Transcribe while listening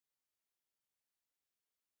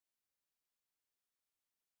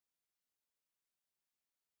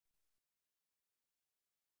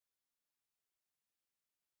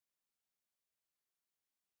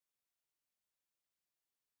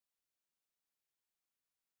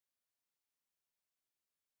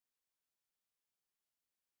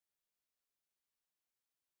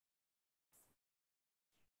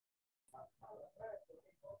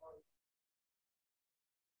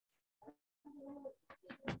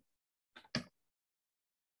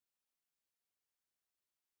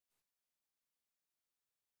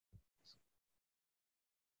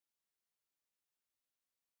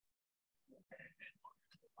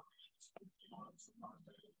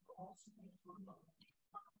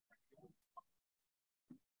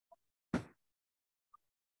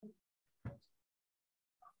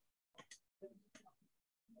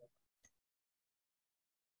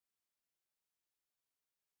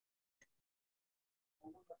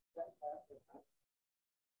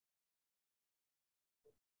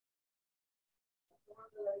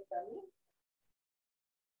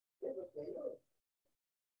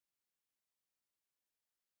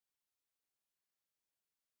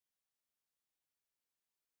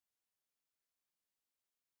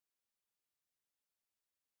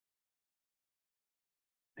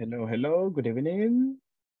Hello, hello, good evening.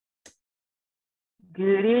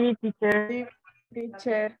 Good evening, teacher.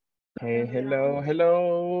 Teacher. Hey, hello,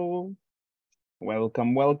 hello.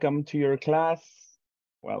 Welcome, welcome to your class.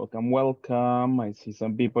 Welcome, welcome. I see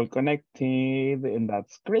some people connected, and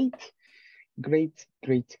that's great. Great,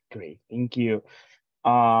 great, great. Thank you.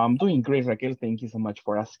 I'm doing great, Raquel. Thank you so much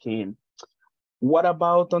for asking. What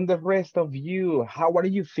about on the rest of you? How are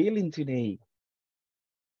you feeling today?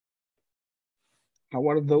 How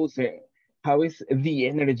are those? How is the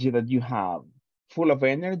energy that you have? Full of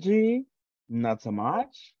energy? Not so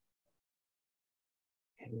much?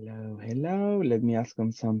 Hello, hello. Let me ask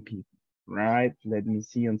on some people, right? Let me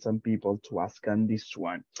see on some people to ask on this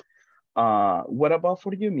one. What about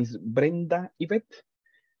for you, Miss Brenda Yvette?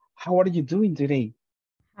 How are you doing today?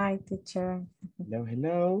 Hi, teacher. Hello,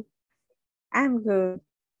 hello. I'm good.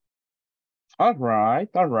 All right,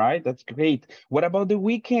 that's great. What about the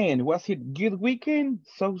weekend? Was it good weekend?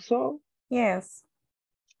 So? Yes.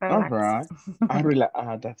 All Relax.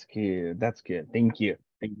 right. That's good. That's good. Thank you.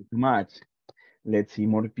 Thank you so much. Let's see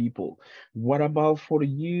more people. What about for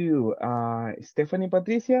you, Stephanie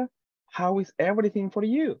Patricia? How is everything for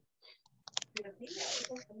you?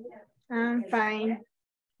 I'm fine.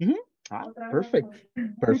 Mhm. Perfect.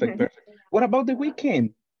 Perfect, perfect. What about the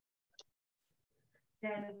weekend?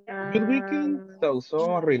 Good weekend? Uh,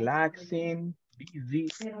 So, relaxing, busy.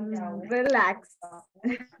 Relax.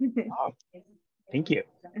 Oh, thank you.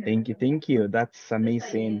 Thank you, thank you. That's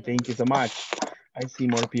amazing. Thank you so much. I see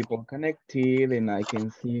more people connected and I can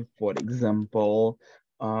see, for example,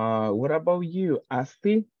 what about you,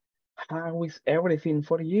 Asti? How is everything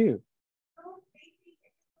for you?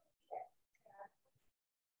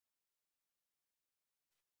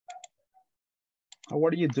 How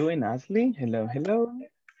are you doing, Ashley? Hello, hello.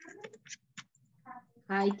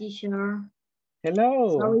 Hi, teacher.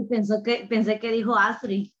 Hello. Sorry, pensé que dijo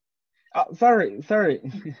Astrid. Oh, sorry, sorry.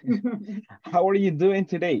 How are you doing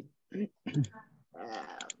today?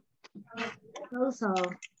 So.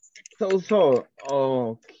 So,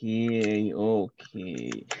 okay,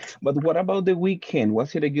 okay. But what about the weekend?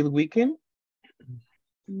 Was it a good weekend?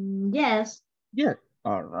 Yes. Yeah.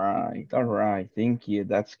 All right. Thank you.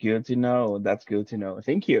 That's good to know. That's good to know.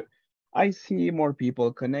 Thank you. I see more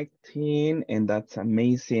people connecting, and that's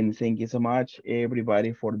amazing. Thank you so much,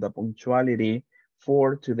 everybody, for the punctuality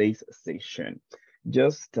for today's session.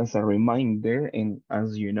 Just as a reminder, and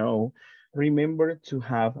as you know, remember to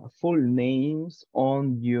have full names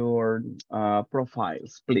on your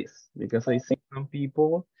profiles, please, because I see some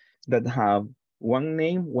people that have one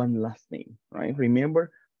name, one last name, right? Remember,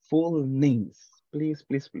 full names. Please,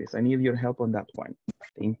 please, please. I need your help on that one.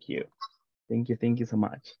 Thank you. Thank you. Thank you so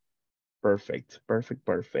much. Perfect. Perfect.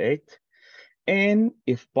 Perfect. And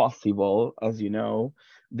if possible, as you know,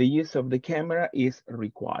 the use of the camera is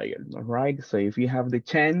required. All right. So if you have the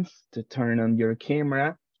chance to turn on your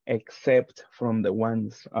camera, except from the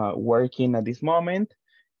ones working at this moment,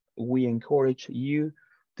 we encourage you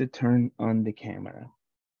to turn on the camera.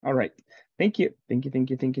 All right. Thank you. Thank you. Thank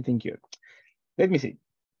you. Thank you. Thank you. Let me see.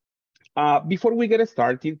 Before we get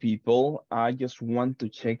started, people, I just want to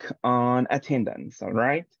check on attendance, all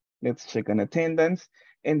right? Let's check on attendance,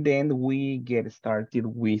 and then we get started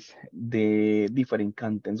with the different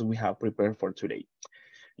contents we have prepared for today.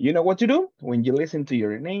 You know what to do? When you listen to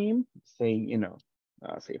your name, say,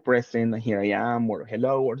 say present, here I am, or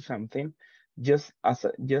hello, or something, just as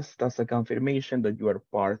a confirmation that you are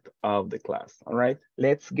part of the class, all right?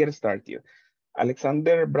 Let's get started.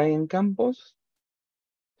 Alexander Brian Campos.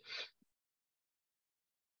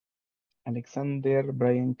 Alexander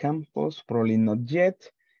Brian Campos, probably not yet.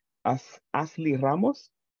 Ashley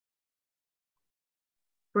Ramos,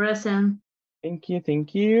 Present. thank you,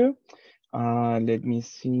 thank you. Let me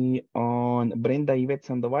see on Brenda Yvette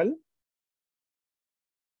Sandoval.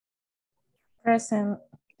 Present.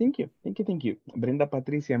 Thank you, thank you, thank you. Brenda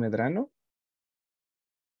Patricia Medrano.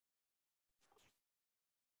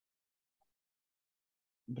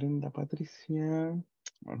 Brenda Patricia.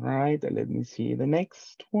 All right, let me see the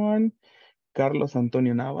next one. Carlos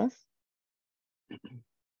Antonio Navas.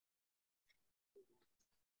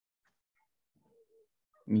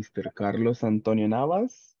 Mr. Carlos Antonio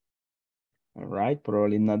Navas. All right,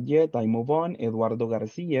 probably not yet. I move on. Eduardo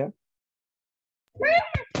Garcia.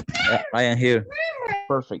 I am here.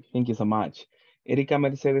 Perfect. Thank you so much. Erika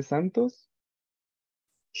Mercedes Santos.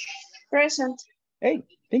 Present. Hey,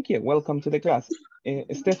 thank you. Welcome to the class.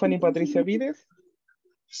 Stephanie Patricia Vides.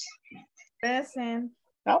 Present.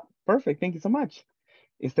 Oh, perfect. Thank you so much.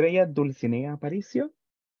 Estrella Dulcinea Aparicio.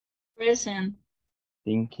 Present.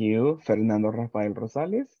 Thank you. Fernando Rafael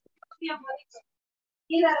Rosales.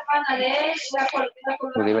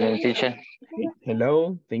 Good evening, teacher. Hey,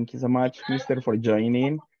 hello. Thank you so much, Mr. for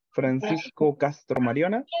joining. Francisco Castro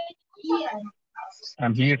Mariona.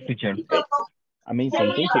 I'm here, teacher. Hey,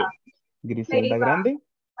 amazing. Thank you. Griselda Grande.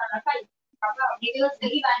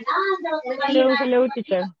 Hello, hello,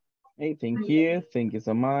 teacher. Hey, thank you. Thank you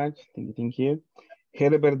so much. Thank you. Thank you.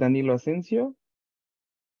 Herbert Danilo Asensio.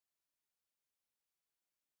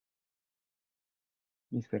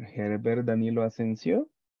 Mr. Herbert Danilo Asensio.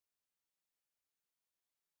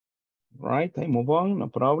 Right, I move on, no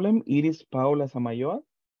problem. Iris Paula Samayoa.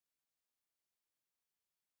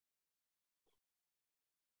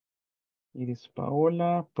 Iris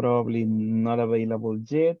Paola, probably not available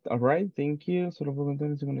yet. All right, thank you. Solo puedo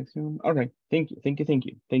contar su conexión. All right, thank you, thank you, thank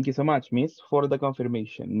you. Thank you so much, Miss, for the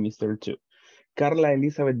confirmation, Mr. 2. Carla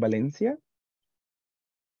Elizabeth Valencia.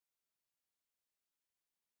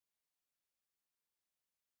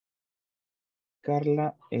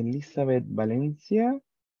 Carla Elizabeth Valencia.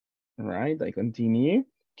 All right, I continue.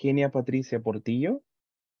 Kenia Patricia Portillo.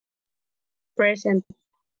 Present.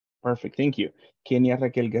 Perfect, thank you. Kenia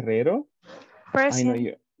Raquel Guerrero. I know Present.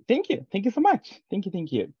 you. Thank you. Thank you so much. Thank you.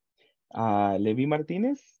 Thank you. Levi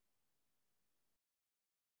Martinez.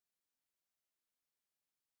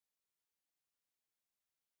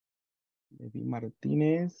 Levi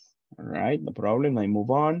Martinez. All right, no problem. I move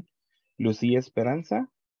on. Lucía Esperanza.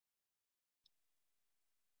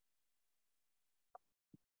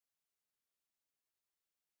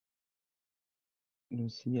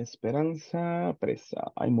 Lucía Esperanza.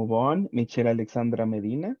 Presa. I move on. Michelle Alexandra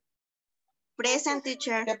Medina. Present,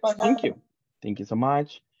 teacher. Thank you. Thank you so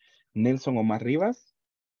much. Nelson Omar Rivas.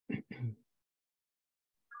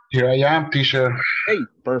 Here I am, teacher. Hey,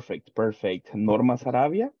 perfect, perfect. Norma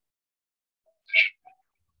Sarabia.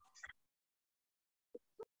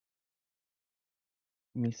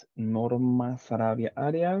 Miss Norma Sarabia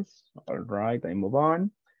Arias. All right, I move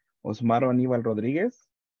on. Osmaro Aníbal Rodríguez.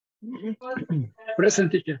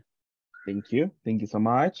 Present, teacher. Thank you. Thank you so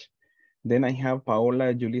much. Then I have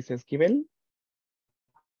Paola Julissa Esquivel.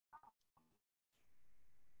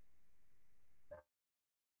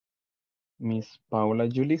 Miss Paola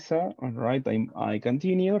Julissa. All right, I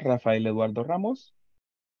continue. Rafael Eduardo Ramos.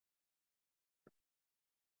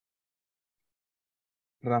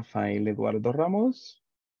 Rafael Eduardo Ramos.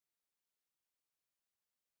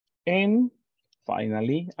 And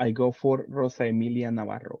finally, I go for Rosa Emilia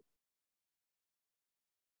Navarro.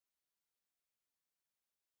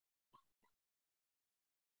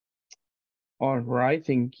 All right,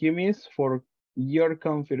 thank you, Miss, for your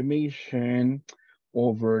confirmation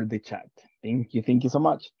over the chat. Thank you so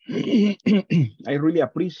much. I really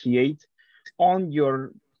appreciate on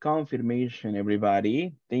your confirmation,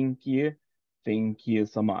 everybody. Thank you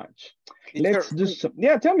so much. Teacher, Let's do some,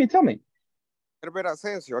 yeah, tell me. Herbert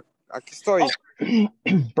Asensio, aquí estoy.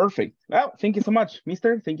 Oh, perfect. Well, thank you so much,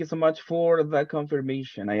 mister. Thank you so much for the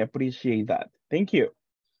confirmation. I appreciate that. Thank you.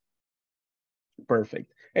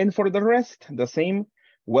 Perfect. And for the rest, the same.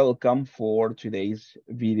 Welcome for today's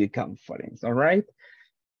video conference. All right.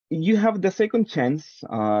 You have the second chance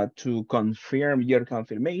to confirm your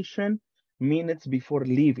confirmation minutes before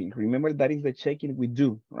leaving. Remember, that is the check-in we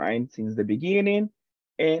do, right? Since the beginning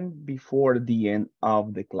and before the end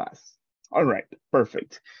of the class. All right,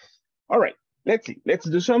 perfect. All right, let's see. Let's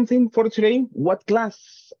do something for today. What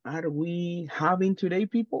class are we having today,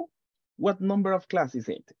 people? What number of class is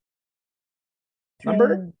it?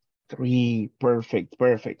 Number 3. Perfect.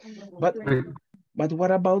 But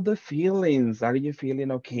what about the feelings? Are you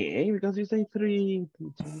feeling okay? Because you say 3,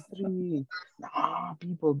 teacher, 3. No,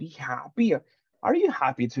 people, be happy. Are you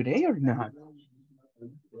happy today or not?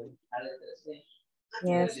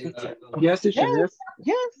 Yes, teacher. Yes, teacher.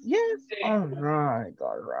 Yes. All right.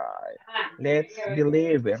 Let's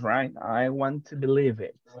believe it, right? I want to believe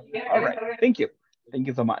it. All right. Thank you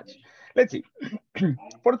so much. Let's see.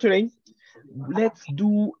 For today, let's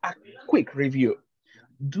do a quick review.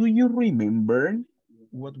 Do you remember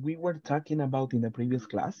what we were talking about in the previous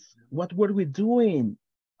class? What were we doing?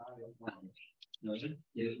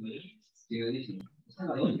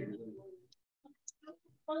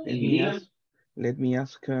 Let me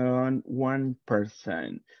ask one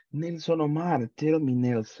person. Nelson Omar, tell me,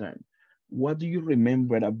 Nelson, what do you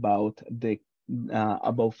remember about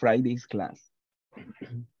Friday's class?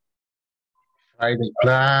 Friday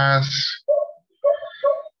class.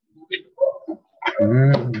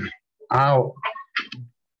 Mm. Oh,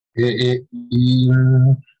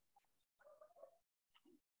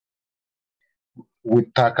 we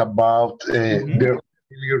talk about their daily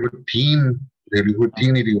routine in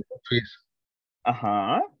the office.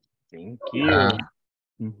 Uh-huh. Thank you.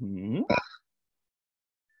 Mhm.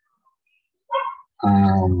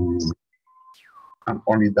 Um, and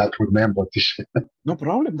only that remember this. No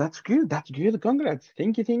problem. That's good. That's good. Congrats.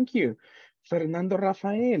 Thank you. Thank you. Fernando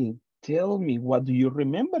Rafael, tell me, what do you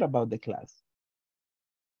remember about the class?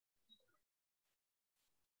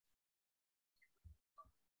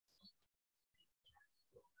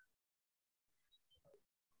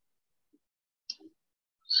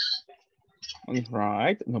 All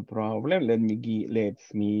right, no problem. Let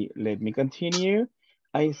me continue.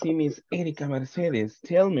 I see Miss Erica Mercedes.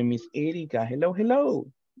 Tell me, Miss Erica. Hello,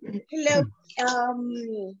 hello. Hello.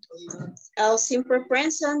 I'll simple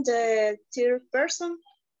present the third person.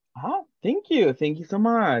 Ah, thank you. Thank you so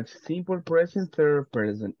much. Simple present, third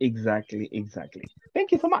person. Exactly, exactly.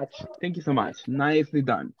 Thank you so much. Thank you so much. Nicely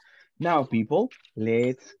done. Now, people,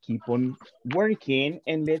 let's keep on working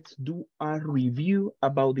and let's do a review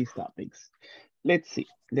about these topics. Let's see.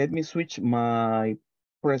 Let me switch my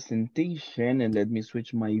presentation and let me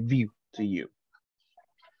switch my view to you.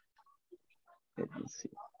 Let me see.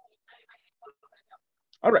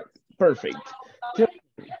 All right, perfect. Tell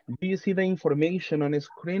me, do you see the information on the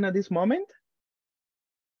screen at this moment?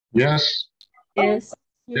 Yes. Yes.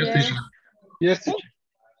 Yes, teacher. Yes, Oh,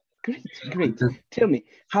 great, great. Tell me,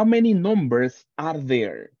 how many numbers are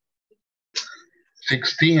there?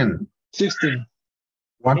 16. 16.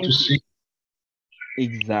 1 to Thank you. 6.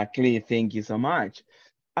 Exactly, thank you so much.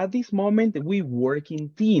 At this moment, we work in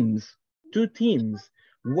teams, two teams.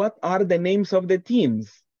 What are the names of the teams?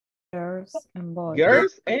 Girls and boys.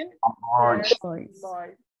 Girls and Boys. Boys.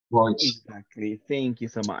 Boys. exactly. Thank you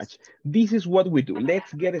so much. This is what we do.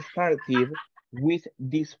 Let's get started with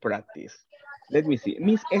this practice. Let me see.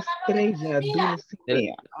 Miss Estrella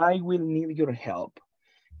Dulcinea, I will need your help.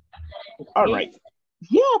 All right.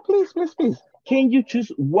 Yeah, please, please, please. Can you choose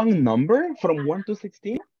one number from 1 to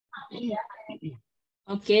 16?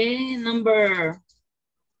 Okay, number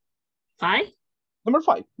 5. Number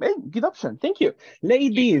 5. Hey, good option. Thank you.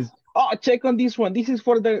 Ladies. Oh, check on this one. This is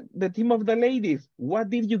for the team of the ladies. What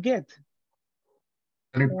did you get?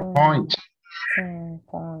 20 points. 10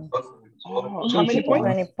 points. Oh, how many points?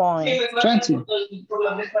 20 points. 20. 4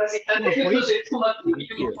 points. Thank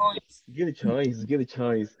you. Points. Good choice. Good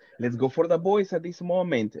choice. Let's go for the boys at this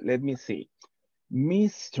moment. Let me see.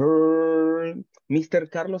 Mr.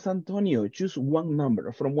 Carlos Antonio, choose one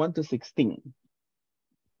number from 1 to 16.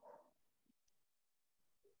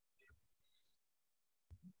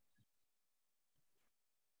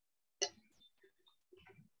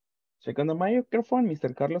 Check on the microphone,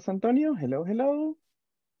 Mr. Carlos Antonio. Hello, hello.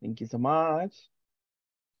 Thank you so much.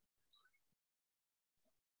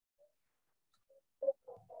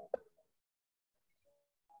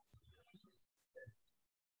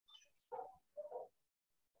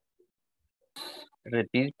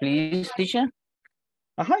 Repeat, please, teacher.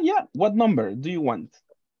 Yeah. What number do you want?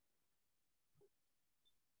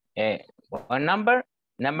 One number?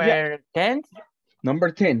 Number 10?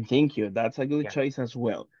 Number 10. Thank you. That's a good choice as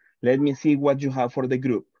well. Let me see what you have for the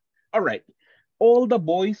group. All right. All the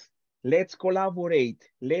boys, let's collaborate.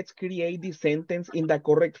 Let's create the sentence in the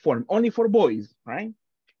correct form. Only for boys, right?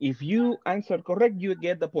 If you answer correct, you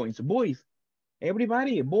get the points. Boys,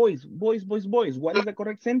 everybody, boys, boys, boys, boys. What is the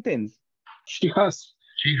correct sentence? She has.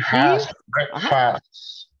 She has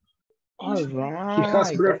breakfast. All She has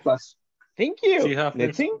right. breakfast. Thank you. She has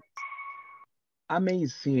Let's see.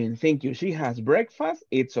 Amazing. Thank you. She has breakfast.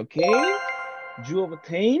 It's okay. You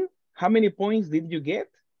obtain. How many points did you get?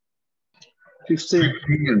 15.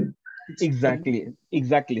 15. Exactly.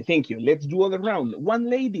 Exactly. Thank you. Let's do all around. One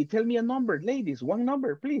lady, tell me a number. Ladies, one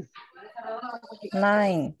number, please.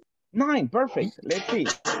 9. 9. Perfect. Let's see.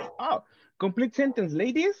 Oh, complete sentence,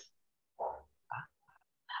 ladies.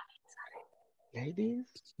 Ladies.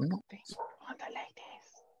 Thank you. All the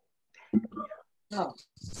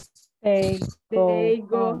ladies. They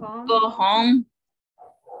go home. Go home.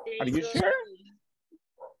 Are you sure?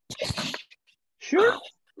 Sure?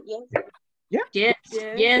 Yes. Yeah? Yes.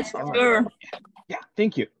 Yes, All right. sure. Yeah,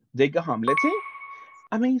 thank you. They go home. Let's see.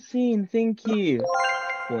 Amazing. Thank you.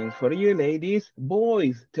 Points for you, ladies.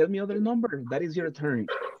 Boys, tell me other number. That is your turn.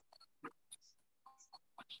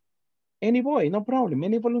 Any boy, no problem.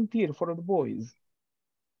 Any volunteer for the boys.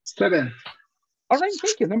 7. All right,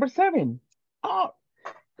 thank you. Number 7. Oh,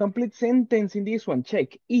 complete sentence in this one.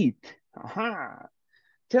 Check. Eat. Aha.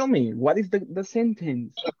 Tell me, what is the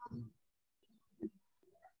sentence?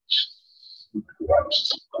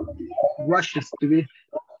 Watches TV.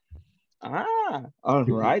 Ah, all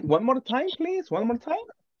right. One more time, please. One more time.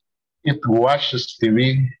 It watches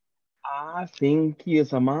TV. Ah, thank you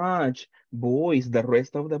so much. Boys, the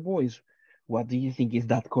rest of the boys, what do you think? Is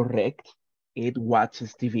that correct? It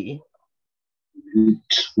watches TV. It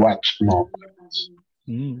watch no.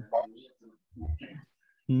 Mm.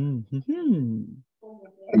 Mm-hmm.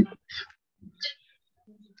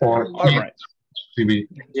 Or All it right. TV.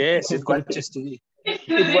 Yes, it watches TV.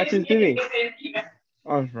 It watches TV.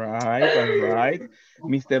 All right, all right.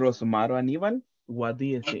 Mr. Osmaro Aníbal, what do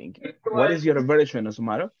you think? What is your version,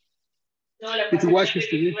 Osmaro? It watches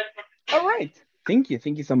TV. All right. Thank you.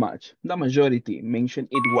 Thank you so much. The majority mentioned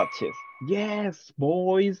it watches. Yes,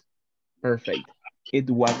 boys. Perfect. It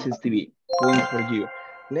watches TV. Points for you.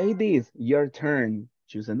 Ladies, your turn.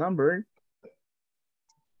 Choose a number.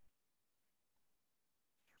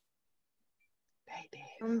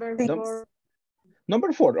 Number Num- 4.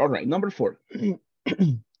 Number 4. All right. Number 4.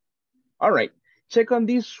 All right. Check on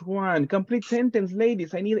this one. Complete sentence,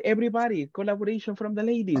 ladies. I need everybody. Collaboration from the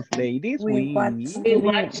ladies. Ladies, We watch We TV.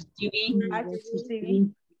 watch TV. Watch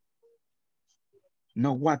TV.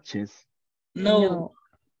 no watches. No.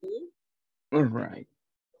 All right.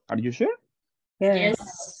 Are you sure? Yes.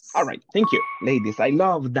 Yes. All right. Thank you. Ladies, I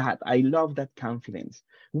love that. I love that confidence.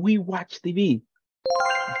 We watch TV.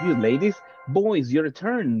 Good, ladies. Boys, your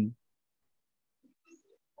turn.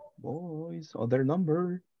 Boys, other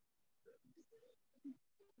number.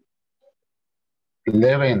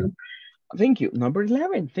 11. Thank you. Number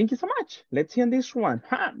 11. Thank you so much. Let's see on this one.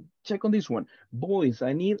 Ha, check on this one. Boys,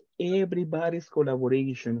 I need everybody's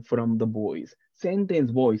collaboration from the boys.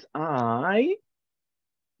 Sentence, boys. I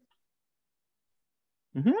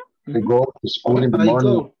I go to school in the I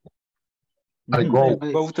morning. go. I Mhm.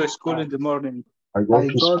 go. Go to school in the morning. I go I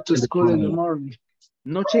to go school to in the school in the morning. morning.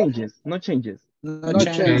 No changes. No changes. No, No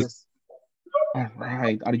changes. All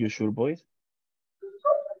right. Are you sure, boys?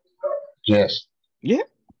 Yes. Yeah.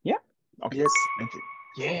 Yeah. Okay. Yes. Thank you.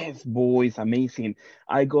 Yes, boys. Amazing.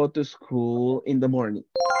 I go to school in the morning.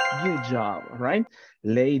 Good job. All right.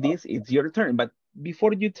 Ladies, it's your turn. But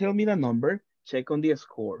before you tell me the number, check on the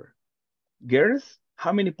score. Girls,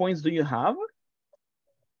 how many points do you have?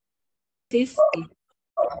 50.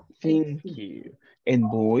 Thank you. And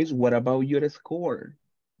boys, what about your score?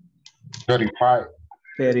 35.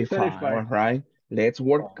 35. 35. All right. Let's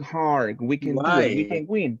work hard. We can do it. We Why? can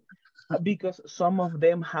win. Because some of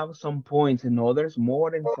them have some points and others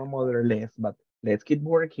more and some other less. But let's keep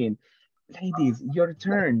working. Ladies, your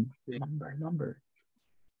turn. Number.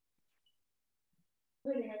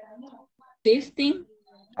 15.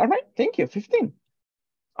 All right. Thank you. 15.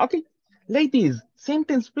 Okay. Ladies,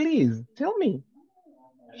 sentence, please. Tell me.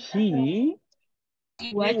 She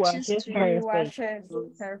He Watches watches her TV. washes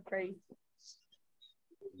her face.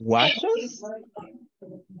 washes?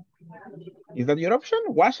 Is that your option?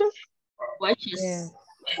 Washes? Watches. Yes.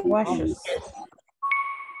 Washes.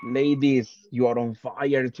 Ladies, you are on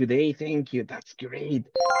fire today. Thank you. That's great.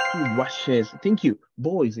 Washes. Thank you.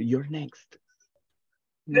 Boys, you're next.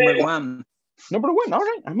 Number 1. Number 1. All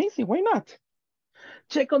right. Amazing. Why not?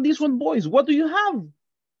 Check on this one, boys. What do you have?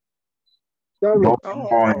 Double Oh,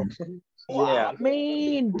 point. yeah. Wow,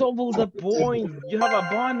 man, double the points. You have a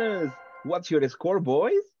bonus. What's your score,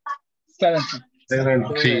 boys? 70.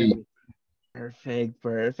 70. Perfect,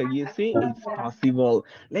 perfect. You see, it's possible.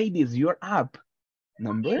 Ladies, you're up.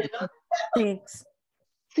 Number 6.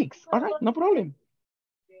 6. All right, no problem.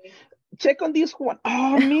 Check on this one.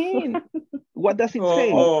 Oh, man. What does it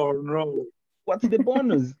say? Oh, no. What's the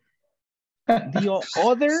bonus? The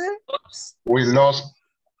other? Oops. We lost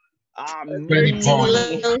Ah, 20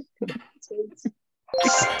 points. man.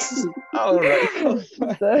 All right, so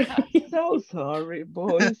sorry. Sorry. So sorry,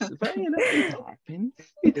 boys. But you know, it happens.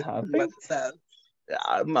 It happens. What's that?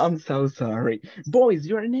 I'm so sorry. Boys,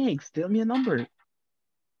 you're next. Tell me a number.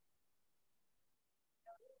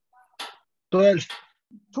 12.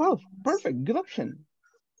 12. Perfect. Good option.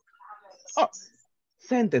 Oh,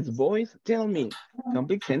 sentence, boys. Tell me.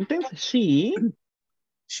 Complete sentence. She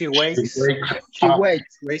She wakes. She Up.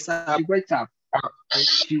 wakes. Wakes up. She wakes up.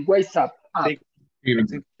 She wakes up. Six-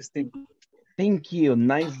 16. Thank you.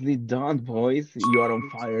 Nicely done, boys. You are on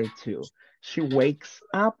fire too. She wakes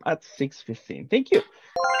up at 6:15. Thank you.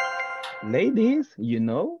 Ladies, you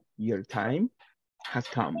know your time has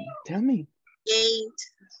come. Tell me.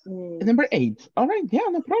 8. Number 8. All right, yeah,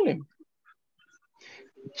 no problem.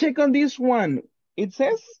 Check on this one. It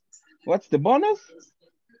says, what's the bonus?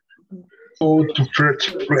 Go to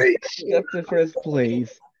first place. That's the first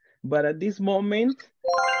place. But at this moment,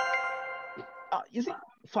 you see,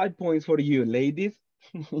 5 points for you, ladies.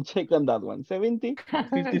 Check on that one. 70,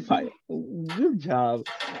 55. Good job.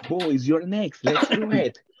 Boys, you're next. Let's do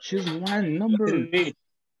it. Choose one number. 3.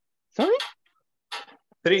 Sorry?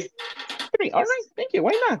 3. 3. All right. Thank you.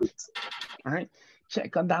 Why not? All right.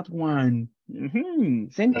 Check on that one.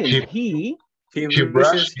 Sentence. He He brushes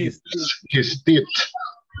brushes his teeth. his teeth.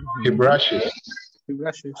 He brushes He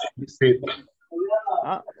brushes his his teeth.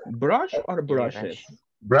 Brush or brushes?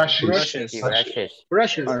 Brushes. brushes. He brushes.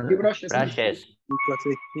 Brushes. All He right. brushes. Brushes.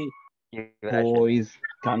 Because he. He brushes. Boys,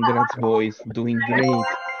 congrats, boys. Doing great.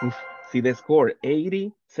 Oof. See the score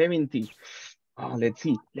 80, 70. Let's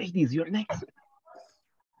see. Ladies, you're next.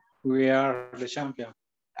 We are the champion.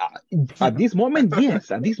 At this moment,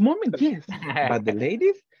 yes. At this moment, yes. But the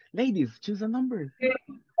ladies, choose a number.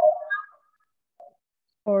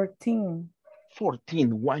 14.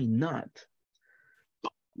 14. Why not?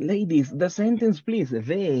 Ladies, the sentence, please.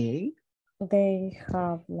 They. They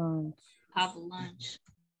have lunch. Have lunch.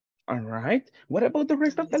 All right. What about the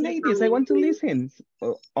rest of the ladies? I want to listen.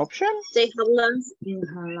 Option? They have lunch.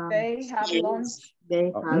 They have lunch.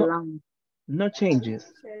 They Oh, have no. lunch. No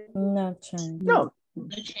changes. No change. No. No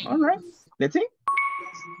change. All right. Let's see.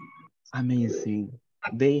 Amazing.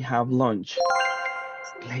 They have lunch.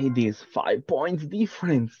 Ladies, 5 points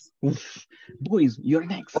difference. Oof. Boys, you're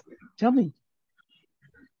next. Tell me.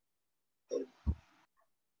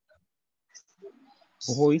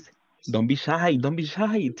 Boys, don't be shy. Don't be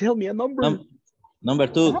shy. Tell me a number. Number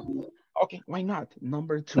 2. Okay, why not?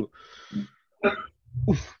 Number 2.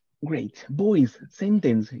 Oof, great. Boys,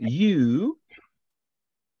 sentence. You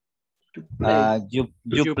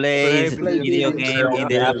You play video game in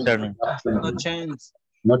the afternoon. No change.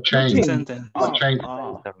 No change. Sentence. No change.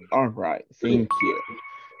 all right. Thank you.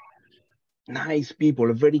 Nice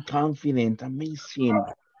people. Very confident. Amazing.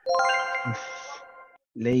 Oof.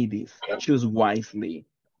 Ladies, choose wisely.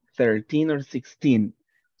 13 or 16?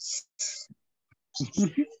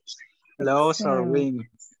 Lose or win.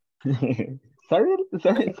 sorry.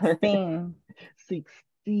 16.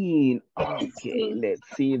 16. Okay, let's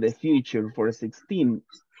see the future for 16.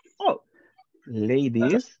 Oh,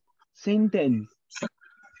 ladies, sentence.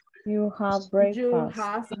 You have You breakfast.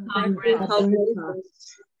 have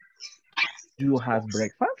You have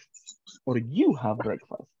breakfast or you have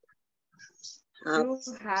breakfast? You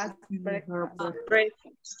have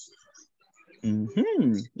breakfast.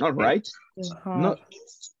 All right. You have. No,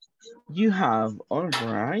 you have. All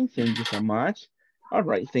right. Thank you so much. All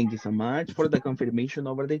right. Thank you so much for the confirmation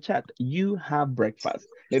over the chat. You have breakfast.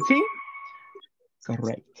 Let's see.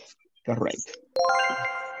 Correct. Correct.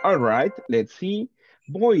 All right. Let's see.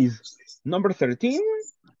 Boys, number 13,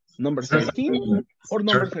 number 13, or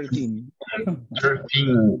number 13?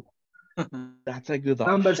 13. That's a good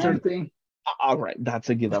option. Number 13. All right. That's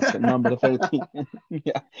a good option. Number 13.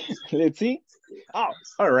 Yeah. Let's see. Oh,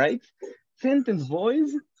 all right. Sentence,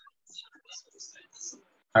 boys.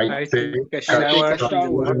 I take a shower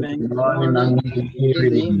shower in the morning. morning and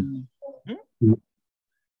evening.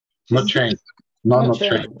 No change. No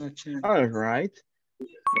change. No change. All right.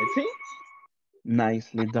 Let's see.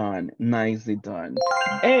 Nicely done. Nicely done.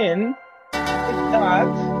 And with that,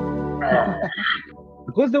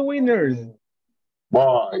 who's the winners?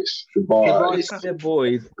 Boys. The boys. The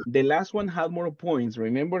boys. The last one had more points.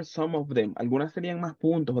 Remember, some of them. Algunas tenían más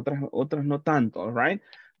puntos, otras no tanto. All right.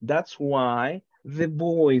 That's why the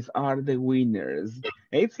boys are the winners.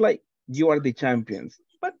 It's like you are the champions.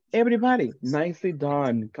 But everybody, nicely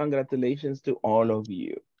done. Congratulations to all of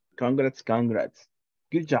you. Congrats.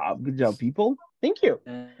 Good job, people. Thank you.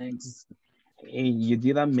 Thanks. Hey, you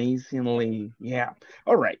did amazingly. Yeah.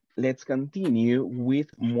 All right, let's continue with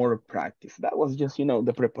more practice. That was just,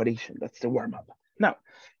 the preparation. That's the warm-up. Now,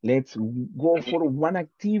 let's go for one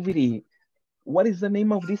activity. What is the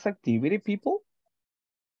name of this activity, people?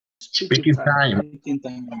 Speaking time. Speaking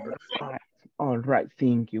time. All right,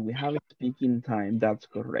 thank you. We have a speaking time. That's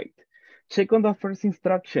correct. Check on the first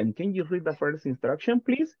instruction. Can you read the first instruction,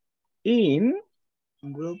 please? In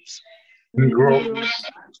Groups. Groups.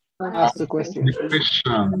 Ask the question. The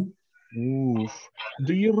question. Oof.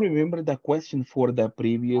 Do you remember the question for the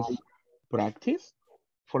previous practice?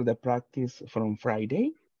 For the practice from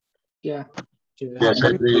Friday? Yeah. Yes,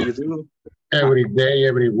 I What do did. you do? Every day,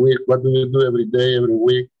 every week. What do you do every day, every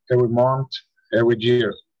week, every month, every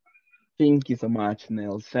year? Thank you so much,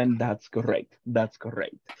 Nelson. That's correct. That's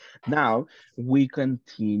correct. Now we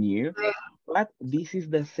continue, but this is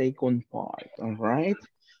the second part, all right?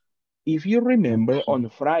 If you remember on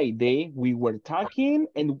Friday, we were talking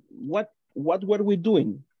and what were we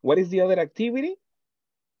doing? What is the other activity?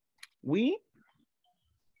 Do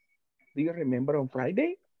you remember on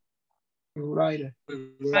Friday? Right.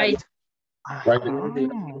 Right. Write Ah,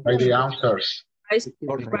 write the answers.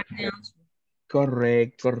 correct.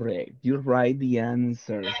 Correct, correct. You write the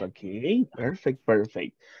answers, okay? Perfect,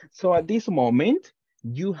 perfect. So at this moment,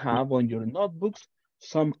 you have on your notebooks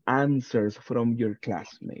some answers from your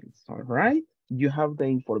classmates, all right? You have the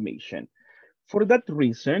information. For that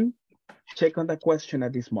reason, check on the question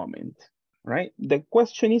at this moment, right? The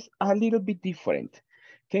question is a little bit different.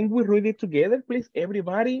 Can we read it together, please?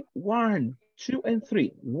 Everybody, 1, 2, and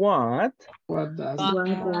 3. What What does does Your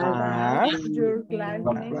your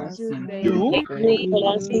classmates do classmate do daily. Your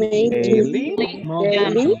classmate to daily? daily,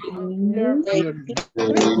 monthly,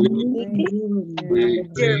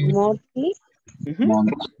 yearly? monthly, Mhm.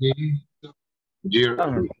 Monthly,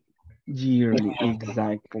 yearly. Yearly,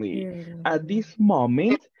 exactly. At this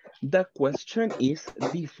moment, the question is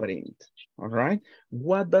different, all right?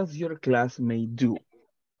 What does your classmate do?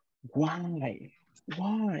 Why?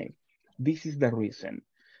 Why? This is the reason.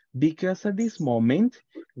 Because at this moment,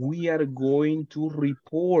 we are going to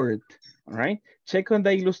report, all right? Check on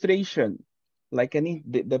the illustration, like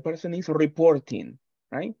the person is reporting,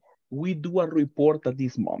 right? We do a report at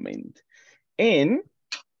this moment. And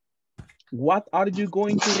what are you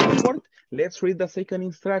going to report? Let's read the second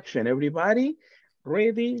instruction. Everybody,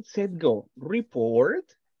 ready, set, go. Report.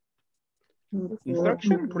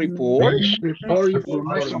 Instruction, report. Report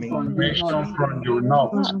information from your Information notebook. from your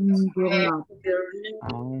notes.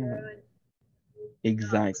 Ah,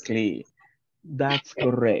 exactly. That's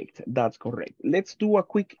correct. That's correct. Let's do a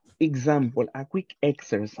quick example, a quick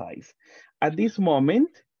exercise. At this moment,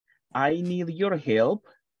 I need your help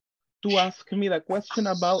to ask me the question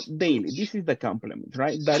about daily. This is the complement,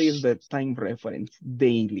 right? That is the time reference,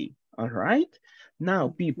 daily, all right? Now,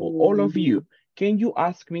 people, all of you, can you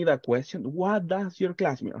ask me the question, what does your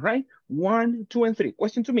classmate, all right? 1, 2, and 3.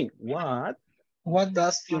 Question to me, What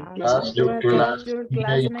does your As classmate your What do does your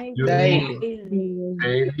classmate classmate do do daily?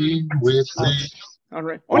 daily, weekly, all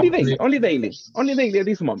right, monthly, only daily at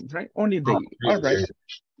this moment, right? Only daily, all right, monthly.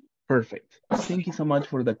 perfect. Thank you so much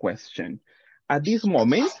for the question. At this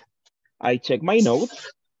moment, I check my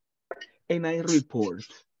notes and I report.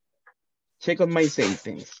 Check on my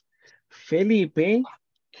sentence. Felipe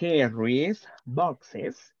carries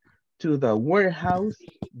boxes to the warehouse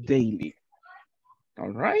daily.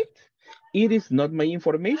 All right? It is not my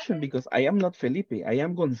information because I am not Felipe. I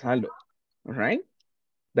am Gonzalo. All right?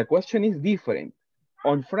 The question is different.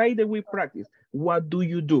 On Friday, we practice. What do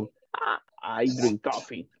you do? I drink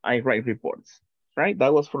coffee. I write reports. Right?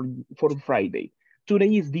 That was for Friday.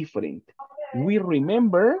 Today is different. We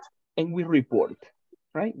remember and we report.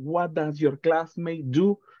 Right? What does your classmate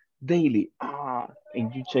do daily?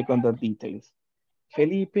 And you check on the details.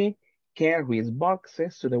 Felipe carries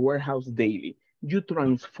boxes to the warehouse daily. You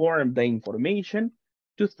transform the information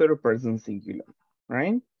to third person singular,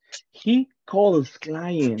 right? He calls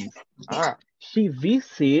clients. She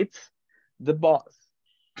visits the boss,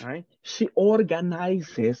 right? She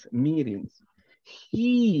organizes meetings.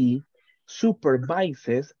 He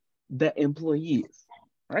supervises the employees,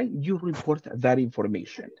 right? You report that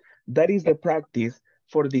information. That is the practice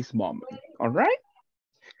for this moment, all right?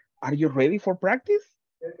 Are you ready for practice?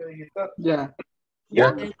 Yeah.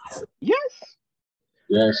 Yeah? Yeah. Yes.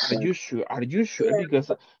 Yes. Are you sure? Are you sure?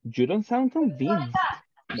 Because you don't sound convinced.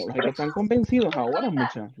 No sé que están convencidos ahora,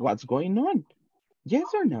 mucha. What's going on? Yes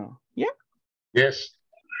or no? Yeah? Yes.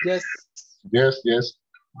 Yes. Yes.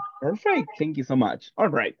 Perfect. Thank you so much. All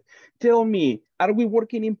right. Tell me, are we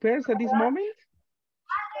working in pairs at this moment?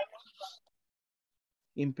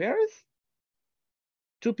 In pairs?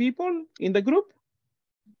 2 people in the group?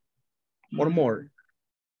 Or more?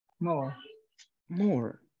 More.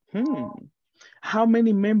 More. How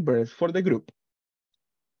many members for the group?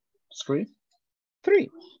 3. 3.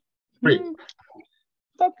 Great.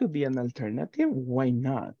 That could be an alternative. Why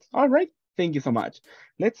not? All right. Thank you so much.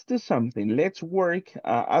 Let's do something. Let's work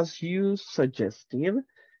as you suggested.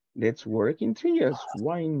 Let's work in trios.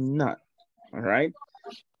 Why not? All right.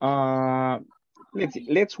 Let's see.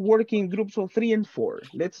 Let's work in groups of 3 and 4.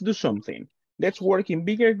 Let's do something. Let's work in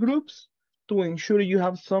bigger groups to ensure you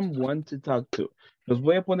have someone to talk to. Los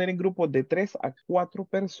voy a poner en grupos de 3 a 4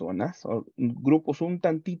 personas, o grupos un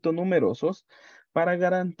tantito numerosos, para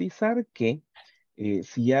garantizar que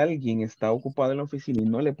Si alguien está ocupado en la oficina y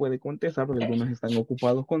no le puede contestar, porque algunos están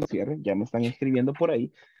ocupados con cierre, ya me están escribiendo por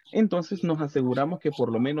ahí, entonces nos aseguramos que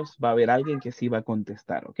por lo menos va a haber alguien que sí va a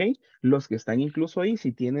contestar, ¿ok? Los que están incluso ahí,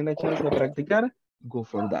 si tienen la chance de practicar, go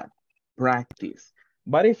for that. Practice.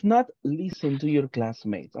 But if not, listen to your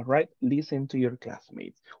classmates, all right? Listen to your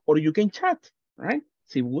classmates. Or you can chat, right?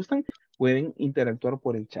 Si gustan, pueden interactuar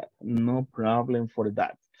por el chat. No problem for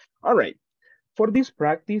that. All right. For this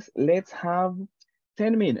practice, let's have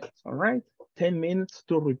 10 minutes, all right? 10 minutes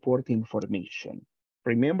to report information.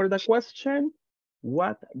 Remember the question?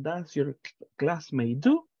 What does your classmate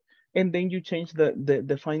do? And then you change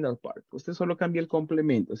the final part. Usted solo cambia el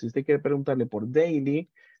complemento. Si usted quiere preguntarle por daily,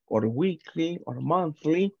 or weekly, or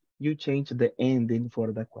monthly, you change the ending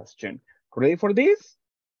for the question. Ready for this?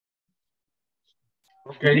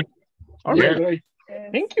 Okay. All Yeah. right.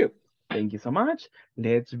 Thank you. Thank you so much.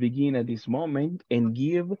 Let's begin at this moment and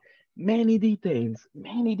give many details,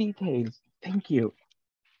 many details. Thank you.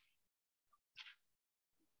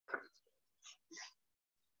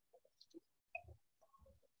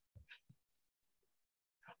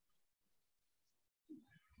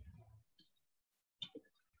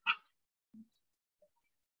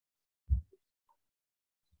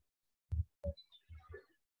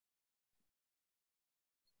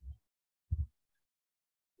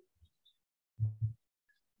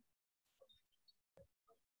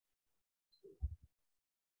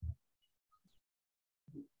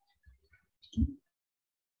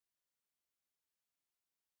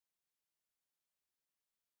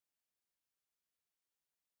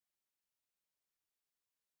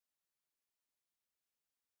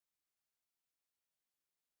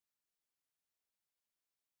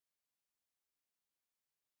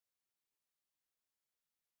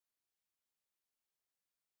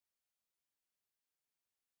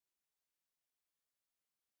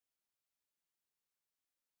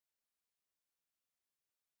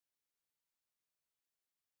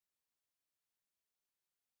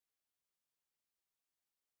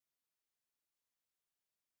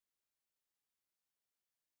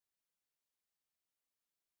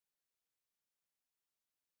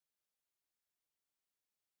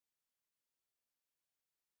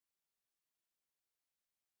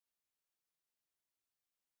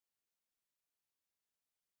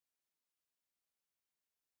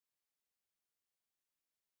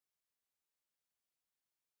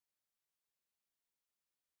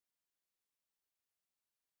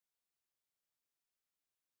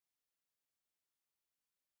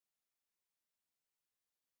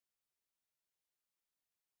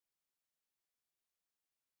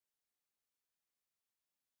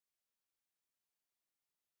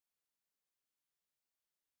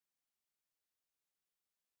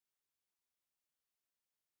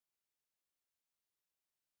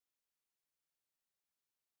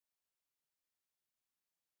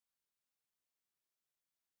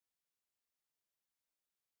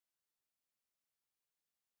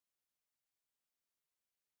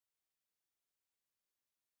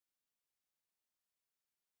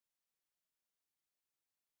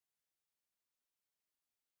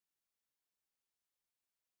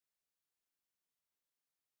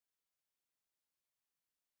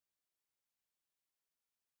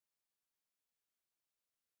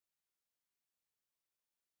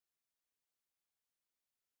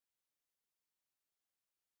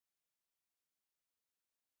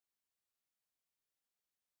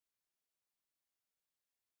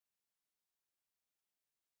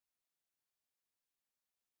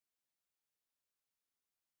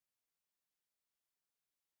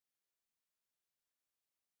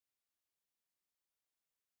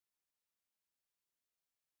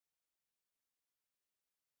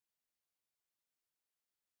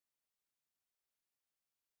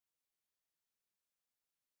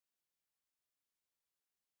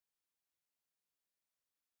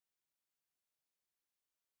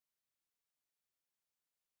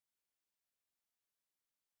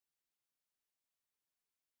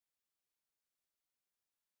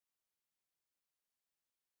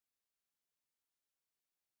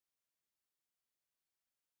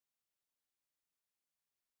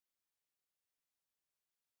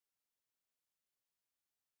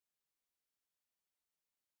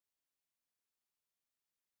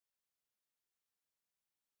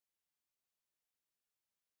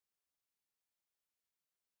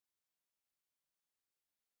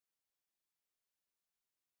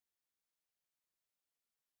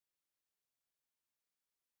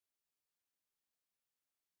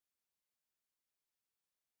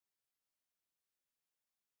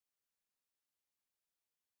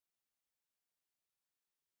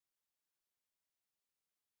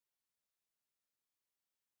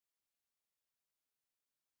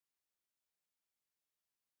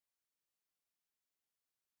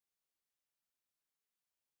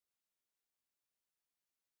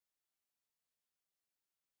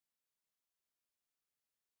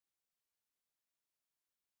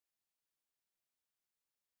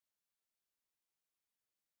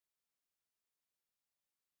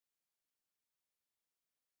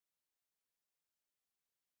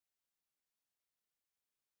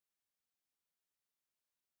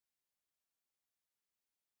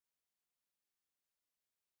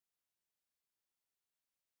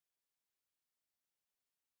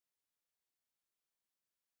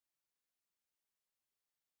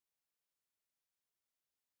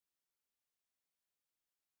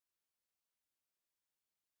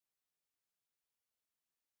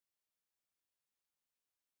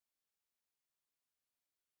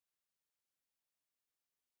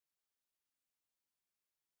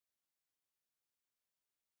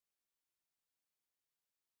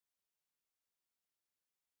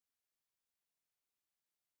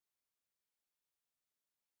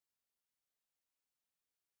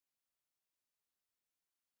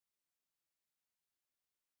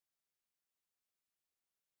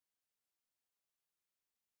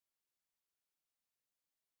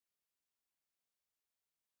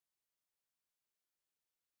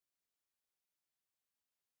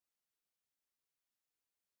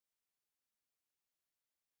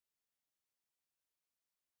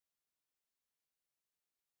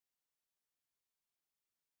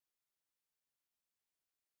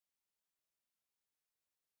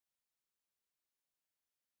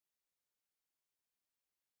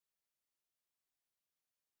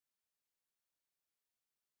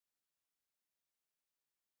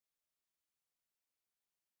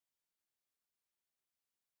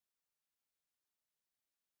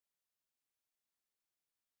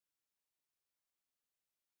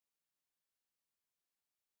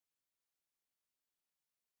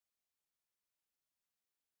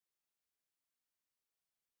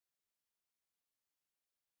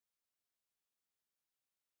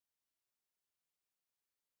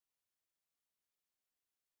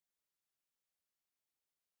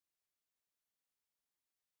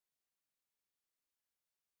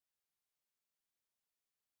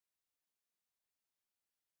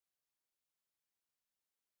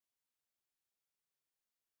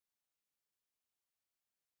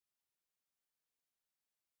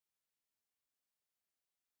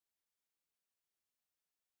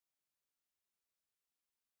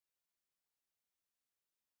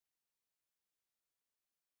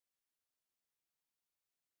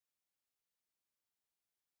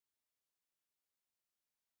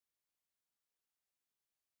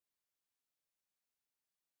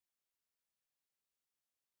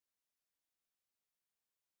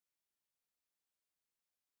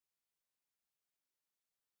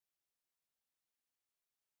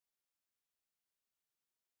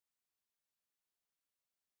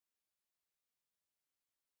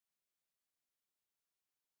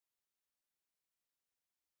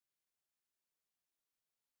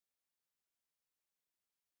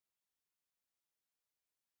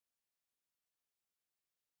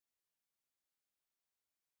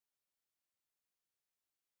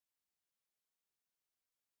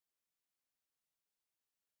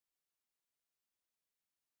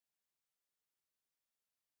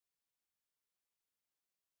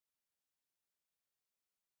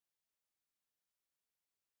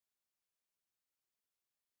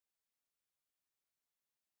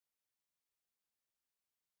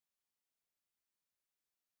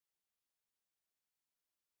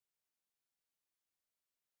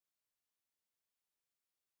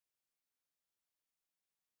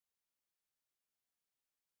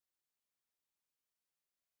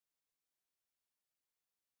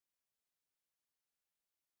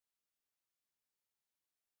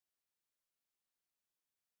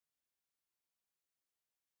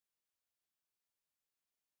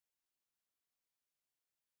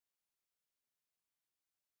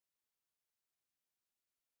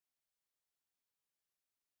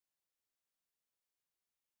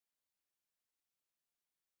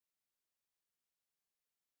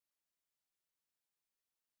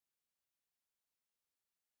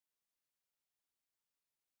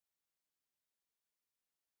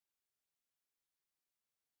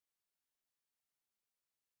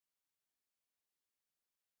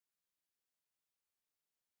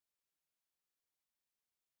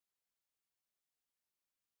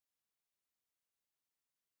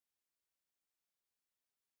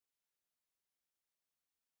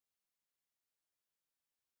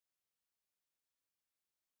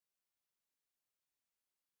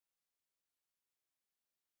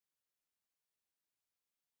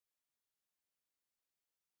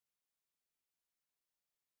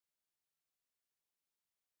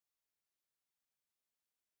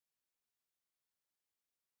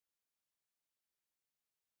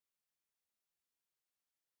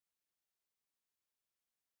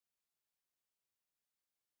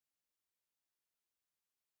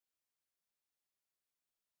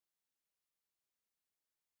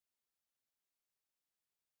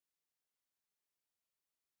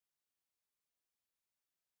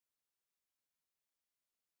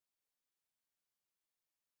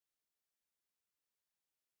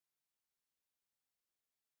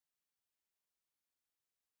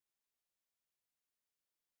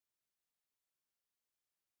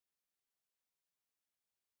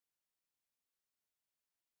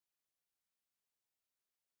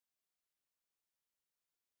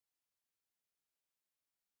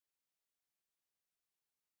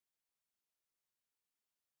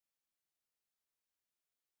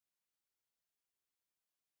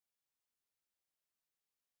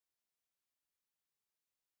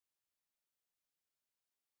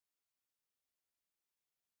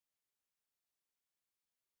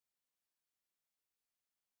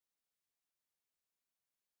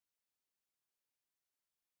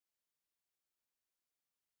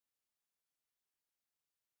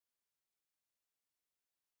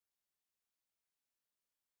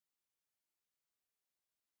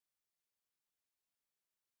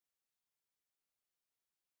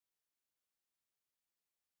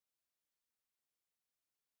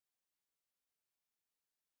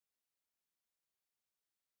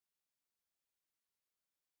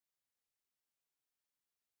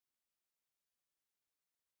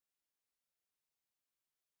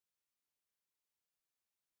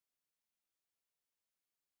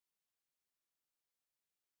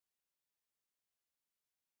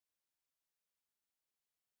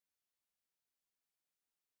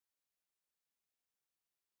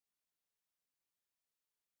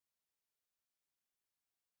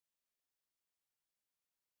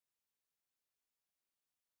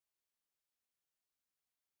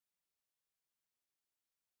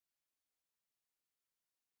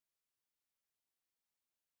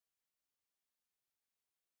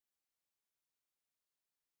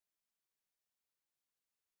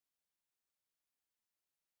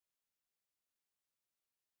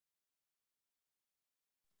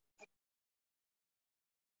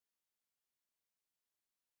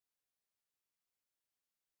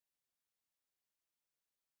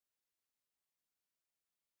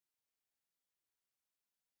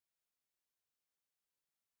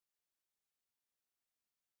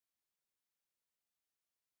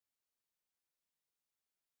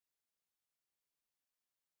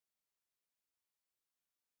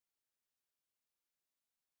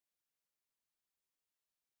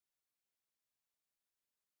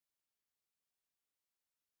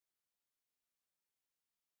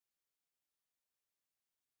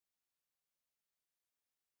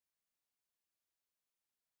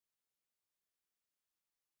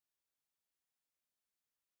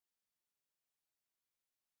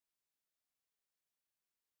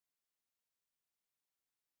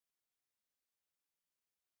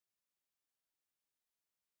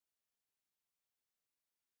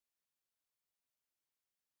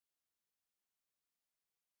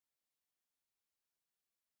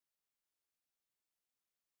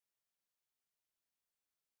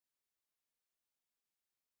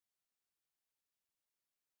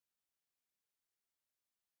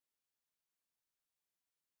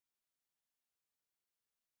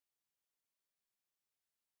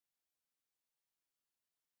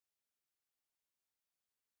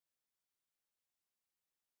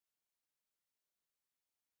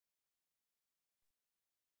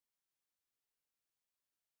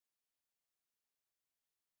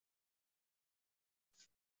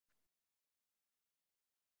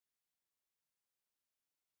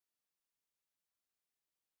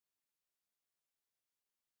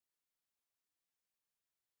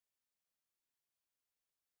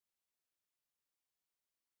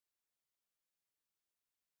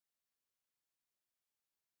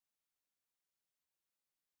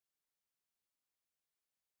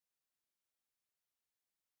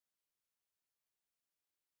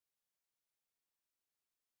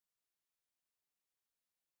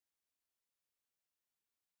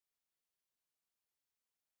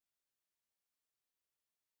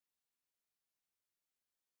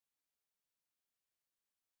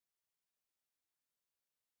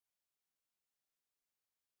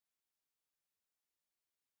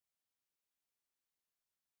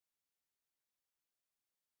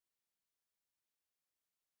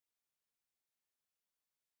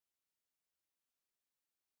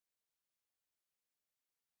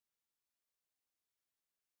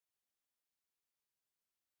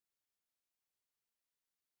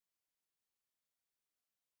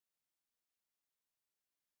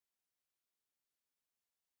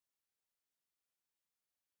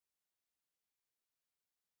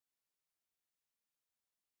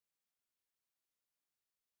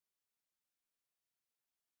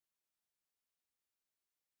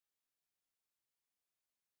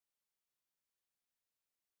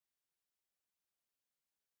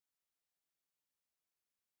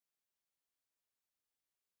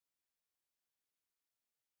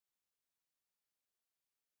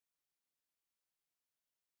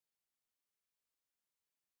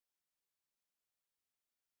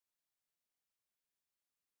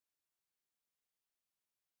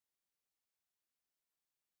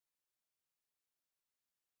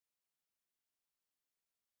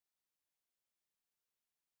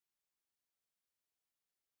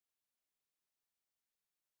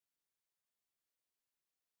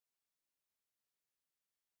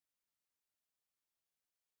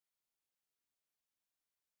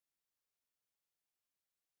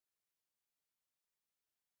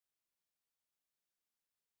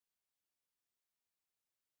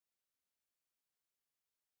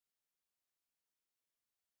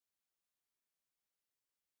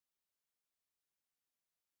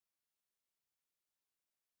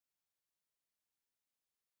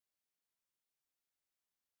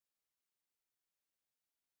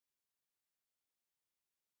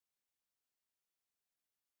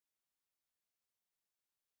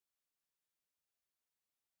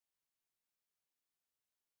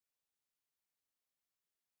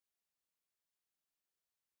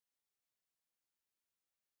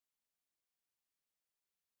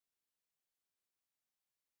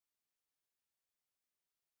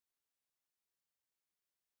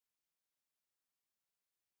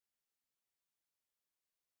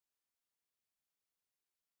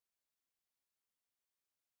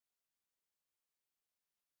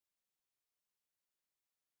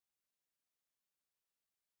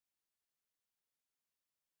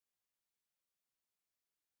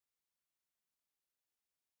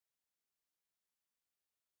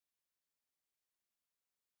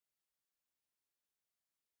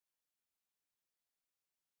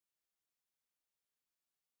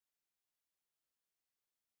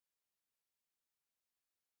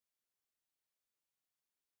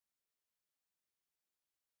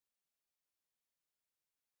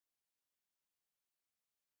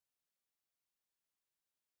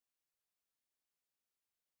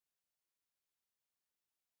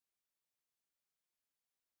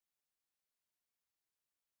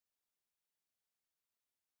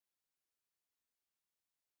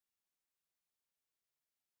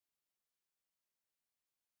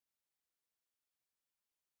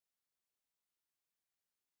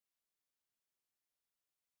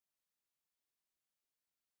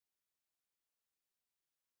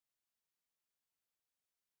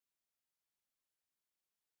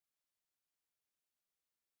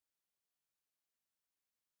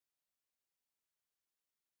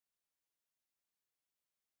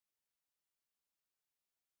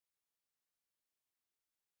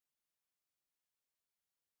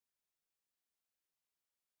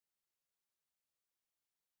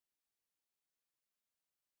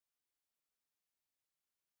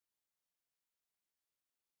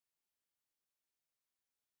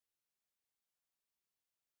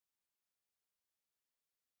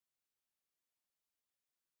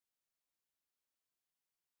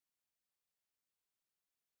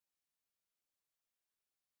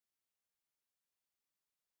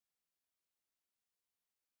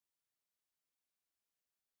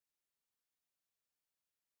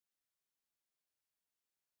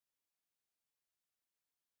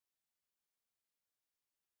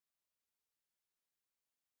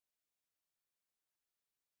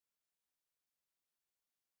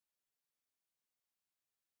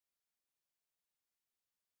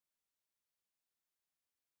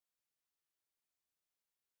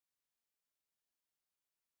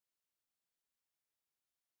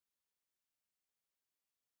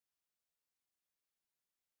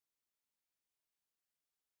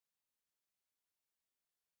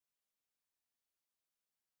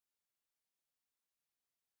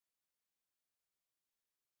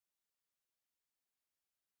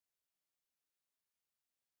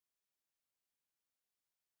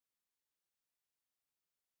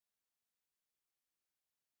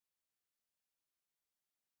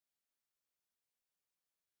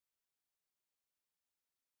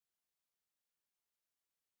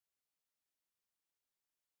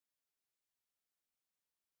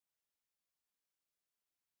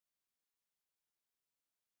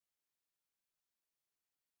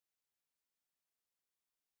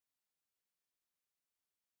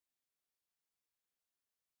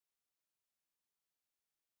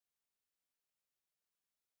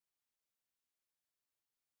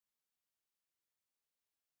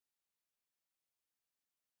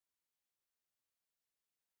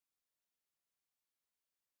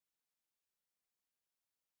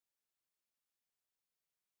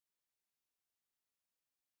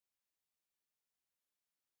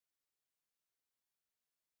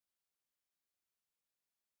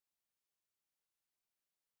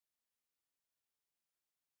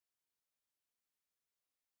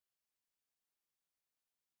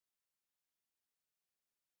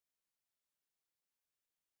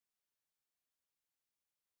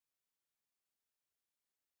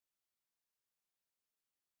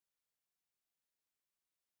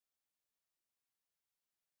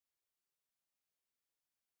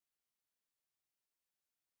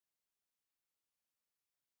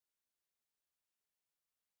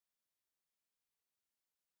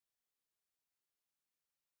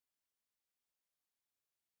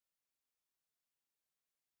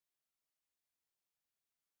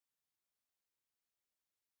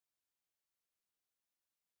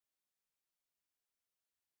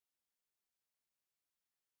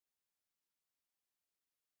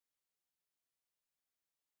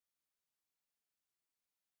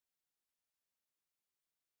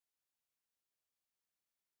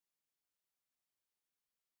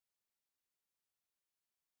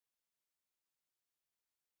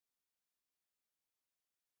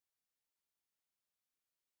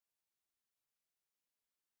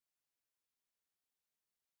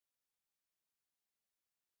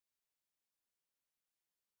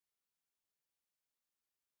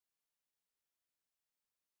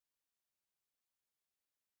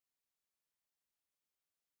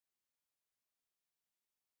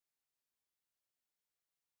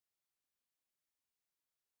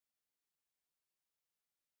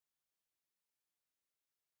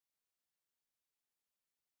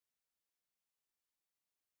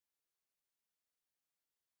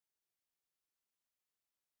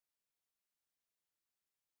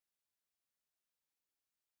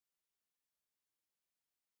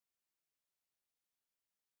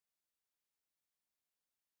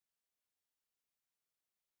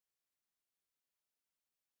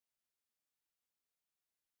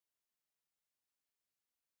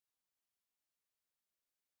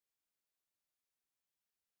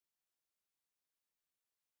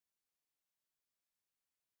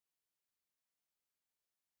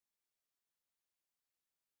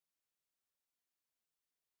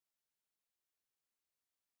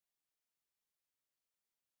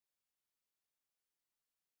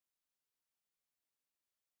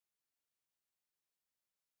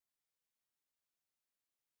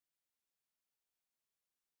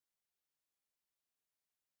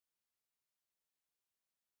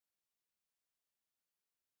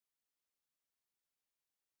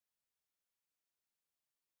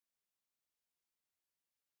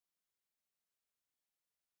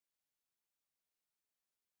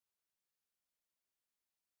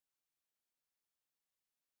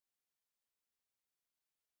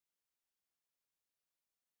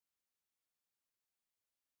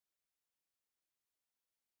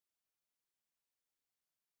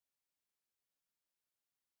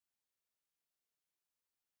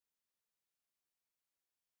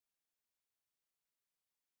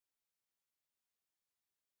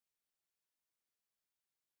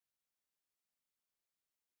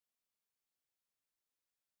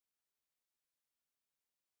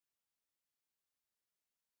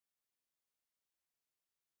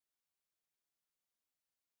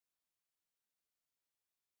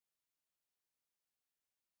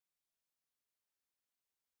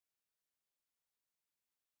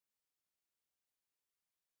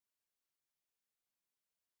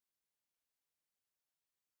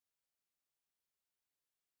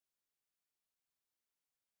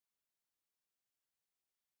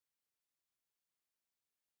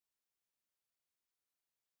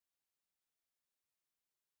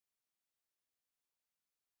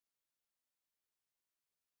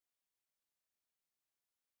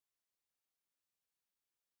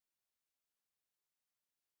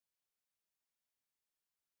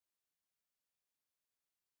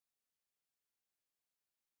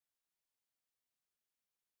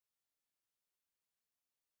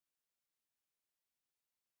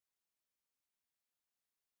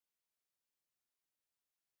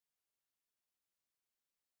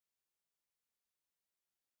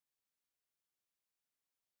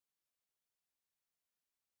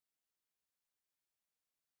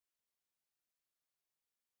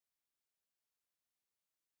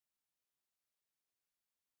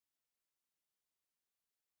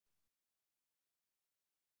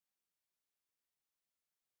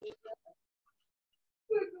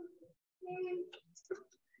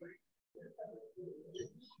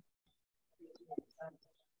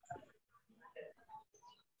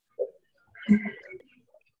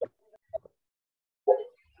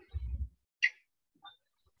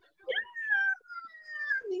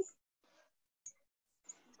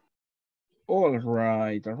 All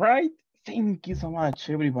right, all right. Thank you so much,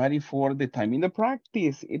 everybody, for the time in the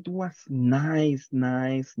practice. It was nice,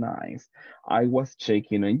 nice, nice. I was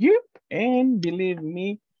checking on you, and believe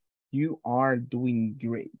me, you are doing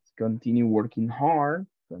great. Continue working hard,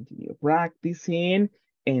 continue practicing,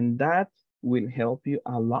 and that will help you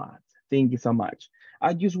a lot. Thank you so much.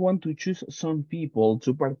 I just want to choose some people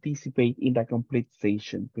to participate in the complete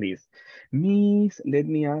session, please. Miss, let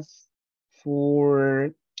me ask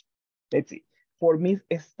for let's see. For Miss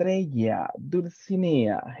Estrella,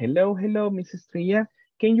 Dulcinea. Hello, hello, Miss Estrella.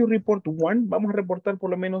 Can you report one? Vamos a reportar por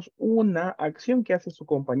lo menos una acción que hace su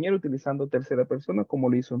compañero utilizando tercera persona como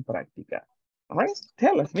lo hizo en práctica. All right,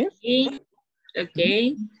 tell us, Miss. Okay.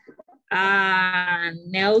 Okay.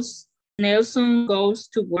 Nelson goes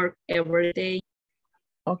to work every day.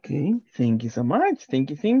 Okay, thank you so much. Thank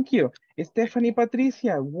you, thank you. Stephanie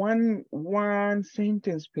Patricia, one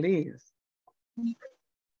sentence, please.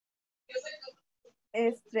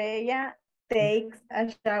 Estrella takes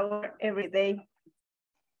a shower every day.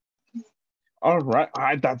 All right,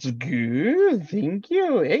 that's good. Thank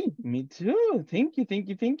you. Hey, me too. Thank you, thank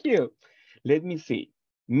you, thank you. Let me see.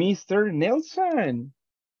 Mr. Nelson.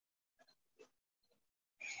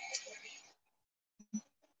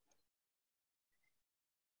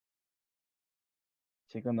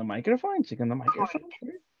 Check on the microphone, check on the microphone.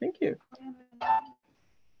 Thank you.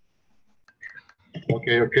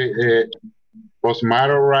 Okay.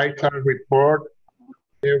 Osmaro writes a report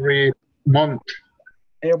every month.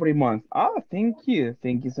 Every month. Thank you.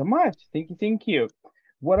 Thank you so much. Thank you, thank you.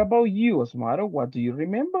 What about you, Osmaro? What do you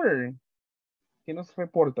remember? ¿Qué nos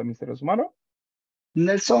reporta, Mr. Osmaro?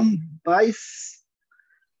 Nelson buys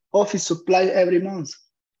office supply every month.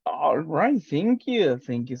 All right, thank you.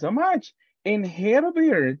 Thank you so much. And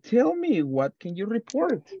Herbert, tell me, what can you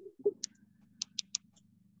report?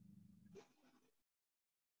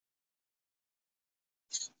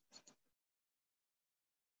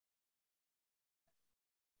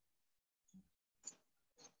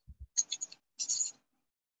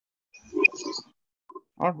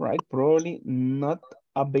 All right, probably not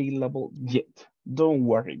available yet. Don't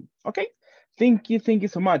worry, okay? Thank you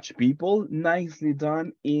so much, people. Nicely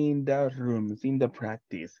done in the rooms, in the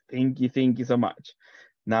practice. Thank you so much.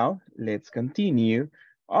 Now, let's continue.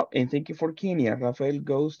 Oh, and thank you for Kenya. Rafael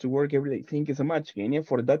goes to work every day. Thank you so much, Kenya,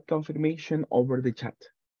 for that confirmation over the chat.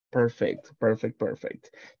 Perfect, perfect,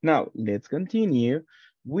 perfect. Now, let's continue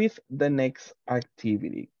with the next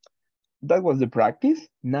activity. That was the practice.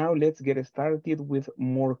 Now let's get started with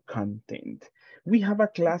more content. We have a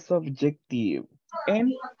class objective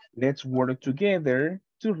and let's work together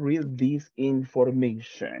to read this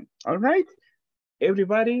information. All right,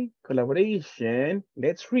 everybody, collaboration.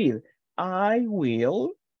 Let's read. I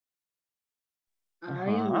will.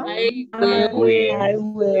 I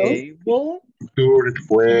will Able To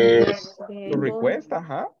request to request.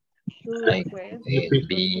 To request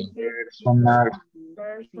be personal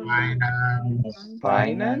personal finance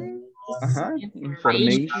Finance.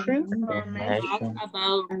 Information. information information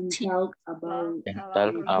about and talk routine.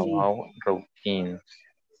 about routine.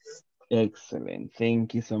 Excellent.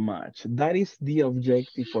 Thank you so much. That is the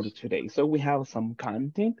objective for today. So we have some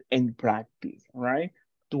content and practice, right?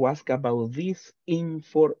 To ask about this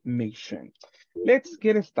information. Let's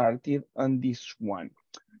get started on this one.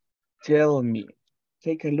 Tell me,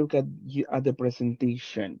 take a look at the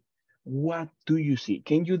presentation. What do you see?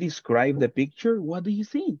 Can you describe the picture? What do you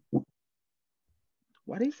see?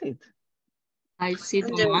 What is it? I see the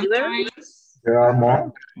The river. mountains, there are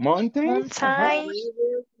more Mountains? trees,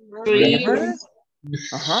 River?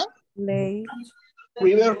 Lake.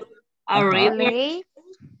 River. a river, Lake.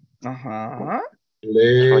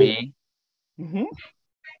 lake Tree, Mhm.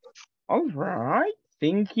 All right.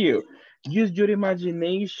 Thank you. Use your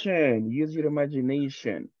imagination. Use your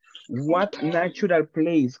imagination. What natural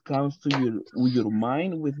place comes to your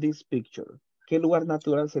mind with this picture? ¿Qué lugar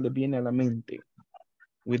natural se le viene a la mente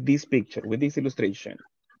with this picture, with this illustration?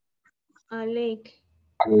 A lake.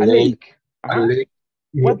 a A lake lake. a lake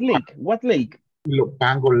What lake? What lake?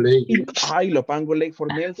 Ilopango Lake Ilopango Lake for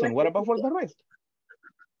Nelson. What about for the rest?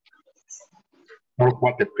 or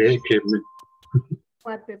Coatepeque.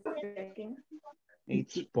 What pepper?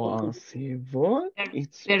 It's possible.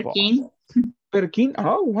 It's Perkin, possible. Perkin.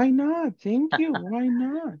 Oh, why not? Thank you. Why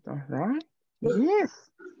not? All right. Yes.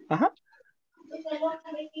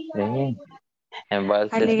 Sí. En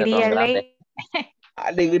voz Alegría tan grande. Lake.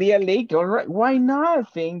 Alegría Lake, all right. Why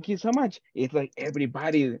not? Thank you so much. It's like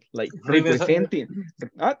everybody like Rivera, representing.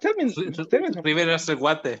 Tell me something. Rivera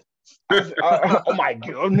Guate. Oh my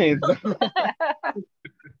goodness.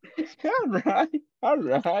 All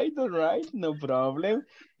right. No problem.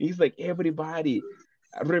 It's like everybody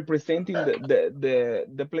representing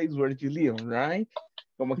the place where you live, right?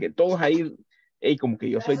 Como que todos ahí, hey, como que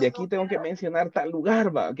yo soy de aquí, tengo que mencionar tal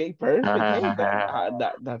lugar, va, okay, perfect. Hey,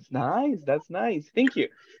 that's nice, that's nice. Thank you.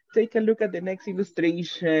 Take a look at the next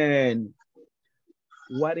illustration.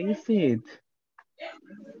 What is it?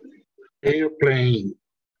 Airplane.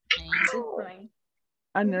 Airplane.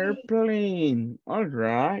 An airplane. All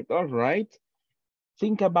right.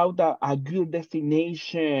 Think about a good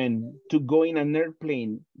destination to go in an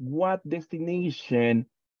airplane. What destination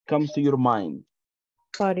comes to your mind?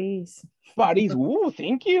 Paris. Paris. Ooh,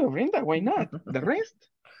 thank you, Brenda. Why not? The rest?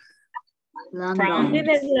 France,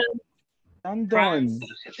 London,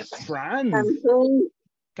 France, Cancun,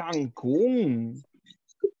 Cancun.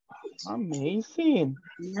 Amazing.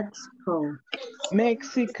 Mexico.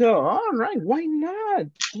 Mexico. All right. Why not?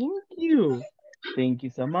 Thank you. Thank you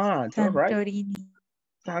so much. All right. Santorini.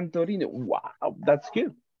 Santorini. Wow, that's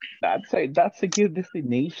good. That's a good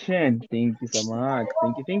destination. Thank you so much.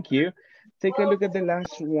 Thank you. Take a look at the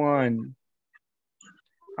last one.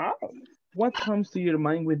 How? What comes to your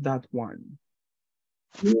mind with that one?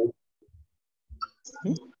 Hmm?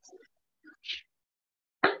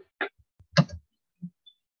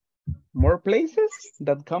 More places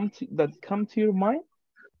that come to your mind?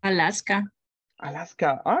 Alaska,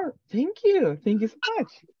 Alaska. Oh, thank you. Thank you so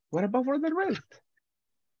much. What about for the rest?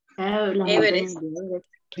 Everest.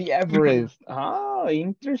 The Everest. Oh,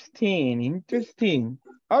 interesting.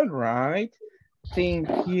 All right. Thank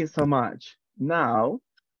you so much. Now,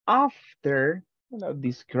 after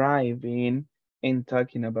describing and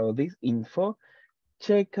talking about this info,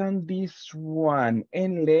 check on this one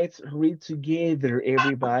and let's read together,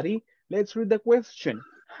 everybody. Let's read the question.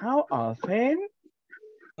 How often?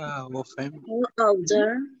 Often. Out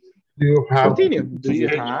there. You have Continue. Do you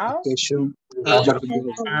have? Vacation. How often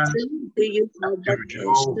do you have your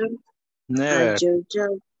job. vacation Never. at your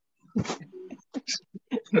job?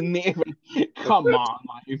 Never. Come on,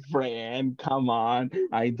 my friend. Come on.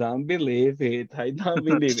 I don't believe it.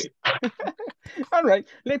 All right,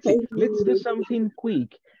 let's see. Let's do something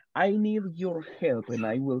quick. I need your help, and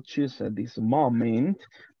I will choose at this moment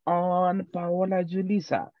on Paola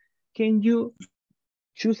Julissa. Can you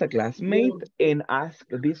choose a classmate and ask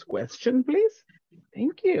this question, please?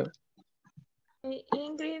 Thank you.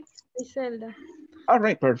 Ingrid Griselda. All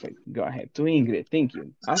right, perfect. Go ahead to Ingrid. Thank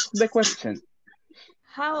you. Ask the question.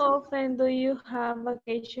 How often do you have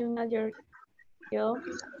vacation at your job?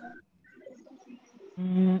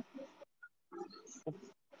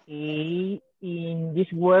 In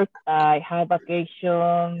this work, I have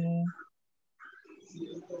vacation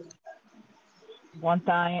one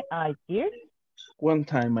time a year. One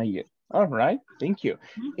time a year. All right, thank you.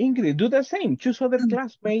 Ingrid, do the same. Choose other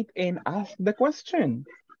classmate and ask the question.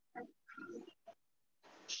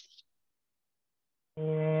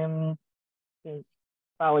 Okay.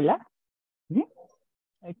 Paula? Hmm?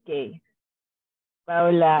 Okay.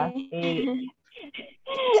 Paula, Okay.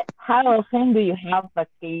 how often do you have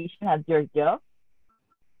vacation at your job?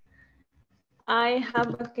 I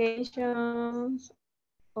have vacations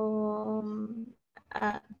 2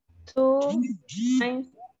 times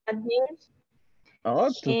a year. Oh,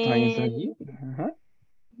 2 times a And year.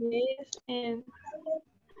 yes, and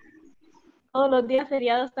todos los días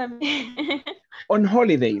feriados también. On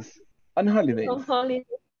holidays. On On holidays. holidays.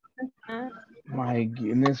 My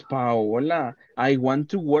goodness, Paola. I want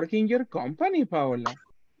to work in your company, Paola.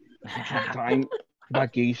 Time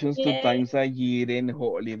vacations 2 times a year and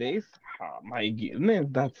holidays. Oh, my goodness,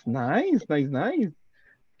 that's nice.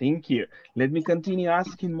 Thank you. Let me continue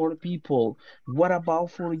asking more people. What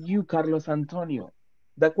about for you, Carlos Antonio?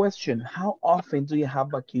 The question, how often do you have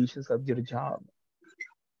vacations at your job?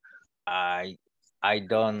 I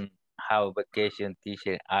don't have vacation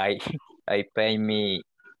teacher. I pay me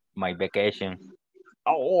my vacation.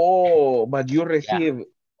 Oh, but you Yeah, receive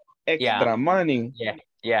yeah, extra money.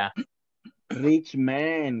 yeah. Rich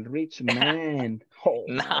man. Oh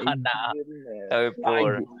No, my no, goodness. so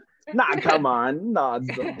poor. Nah, come on. No,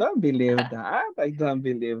 don't believe that. I don't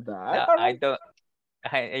believe that. No, All I right. don't.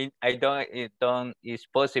 I don't. It don't. It's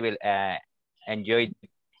possible. Enjoy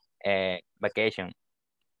vacation.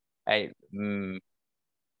 I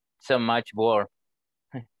so much work.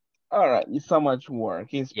 All right. It's so much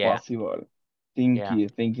work. It's Yeah. possible. Thank Yeah. you.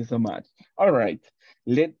 Thank you so much. All right.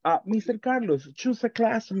 Let Mr. Carlos choose a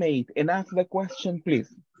classmate and ask the question,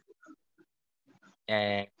 please.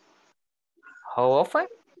 And how often?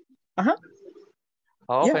 Uh-huh.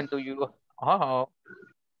 How Yeah. often do you how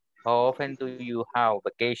how often do you have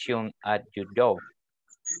vacation at your job?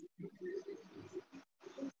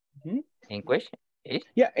 Mhm. In question? Is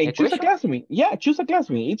Yeah, a and choose a question? classmate. Yeah, choose a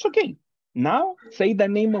classmate. It's okay. Now say the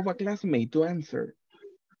name of a classmate to answer.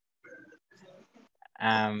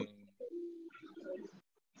 Um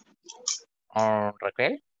or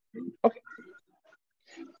Raquel? Okay.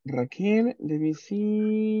 Raquel, let me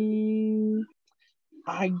see.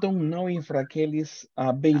 I don't know if Raquel is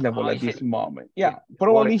available Oh, at is this it moment. is Yeah,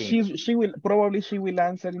 probably working? she will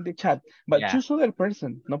answer in the chat. But Yeah. choose other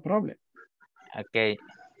person, no problem. Okay.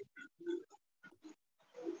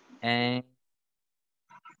 And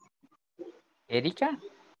Erika?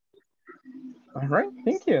 All right,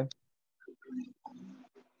 thank you.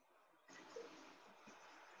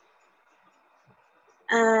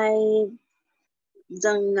 I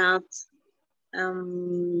do not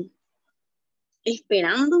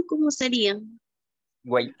esperando, ¿cómo sería?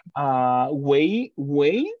 Wait.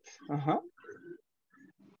 Wait. Uh-huh.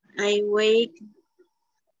 I wait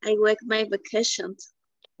my vacations.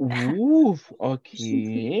 Oof,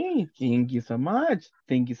 okay. Thank you so much.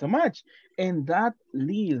 Thank you so much. And that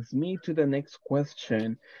leads me to the next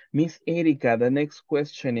question. Miss Erika, the next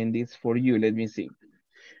question in this for you. Let me see.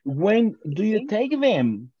 When do you Okay. take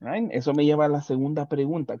them? Right? Eso me lleva a la segunda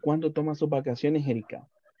pregunta. ¿Cuándo tomas sus vacaciones, Erika?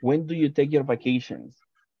 When do you take your vacations?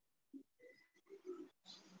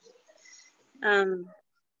 Um,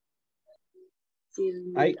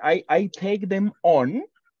 I take them on.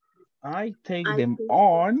 I take them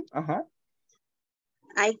on. Uh-huh.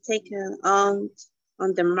 I take on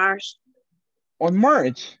the March. On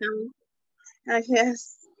March.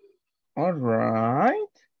 Yes. All right.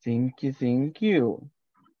 Thank you. Thank you.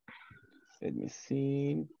 Let me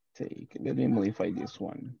see. Let me modify this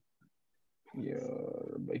one.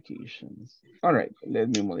 Your vacations. All right, let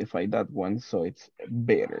me modify that one so it's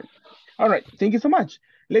better. All right, thank you so much.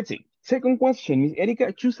 Let's see. Second question, Miss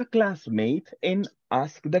Erica, choose a classmate and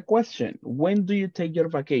ask the question. When do you take your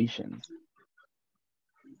vacations?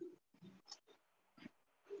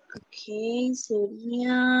 Okay,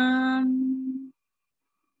 sería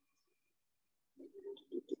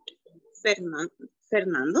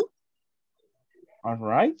Fernando. All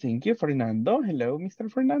right, thank you, Fernando. Hello,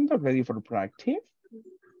 Mr. Fernando. Ready for practice?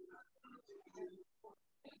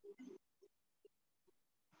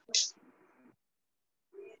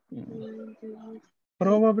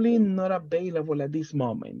 Probably not available at this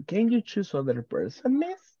moment. Can you choose other person,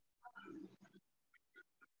 miss?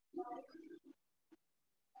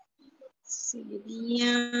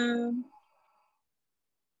 Sería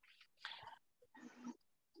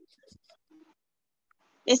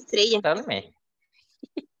Estrella. Tell me.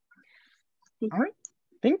 All right,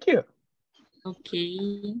 thank you.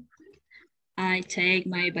 Okay. I take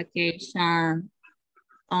my vacation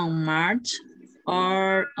on March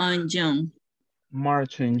or on June.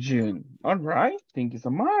 March and June. All right. Thank you so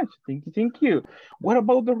much. Thank you. Thank you. What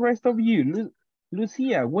about the rest of you?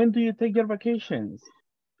 Lucia, when do you take your vacations?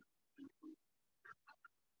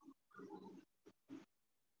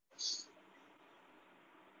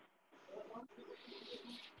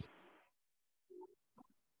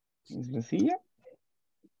 Miss Lucia?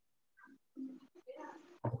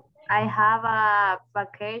 I have a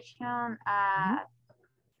vacation at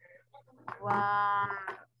one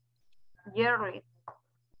yearly.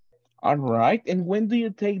 All right. And when do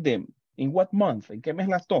you take them? In what month? ¿En qué mes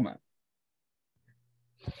las toma?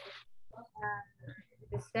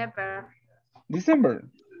 December. December.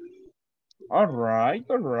 All right.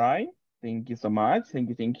 All right. Thank you so much. Thank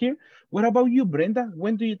you. Thank you. What about you, Brenda?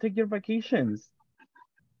 When do you take your vacations?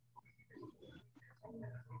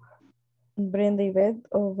 Brenda Yvette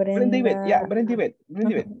o Brenda Yvette. Yeah, Brenda. Brenda Yvette.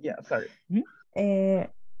 Brenda Yvette. Yeah, sorry. Eh,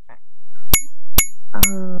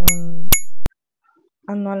 um,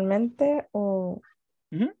 anualmente o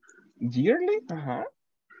Yearly? Uh-huh.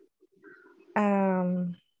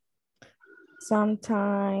 um,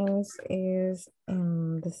 sometimes is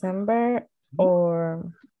in December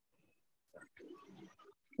or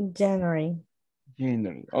January.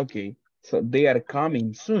 January. Okay. So they are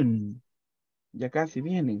coming soon. Ya casi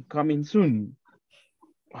vienen. Coming soon.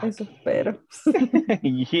 Eso Okay. espero.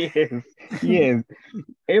 Yes. Yes.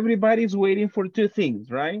 Everybody's waiting for two things,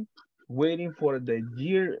 right? Waiting for the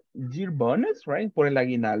year bonus, right? Por el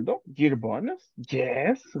aguinaldo, year bonus.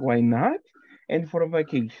 Yes, why not? And for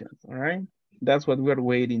vacations, all right? That's what we're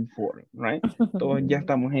waiting for, right? Todos ya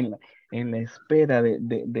estamos en la espera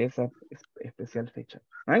de esa especial fecha,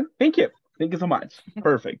 right? Thank you. Thank you so much.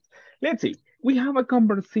 Perfect. Let's see. We have a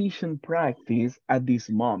conversation practice at this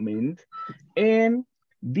moment, and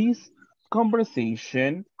this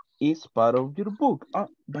conversation is part of your book.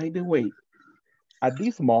 By the way, at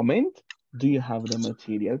this moment, do you have the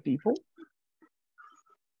material, people?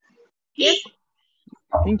 Yes.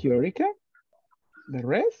 Thank you, Erica. The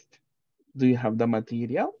rest, do you have the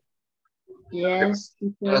material? Yes.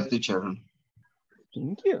 Yes, teacher.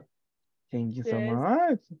 Thank you. Thank you so Yes.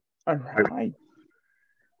 much. All right.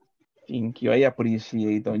 Thank you. I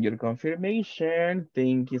appreciate on your confirmation.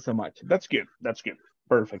 Thank you so much. That's good. That's good.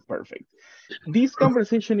 Perfect. Perfect. This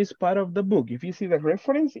conversation is part of the book. If you see the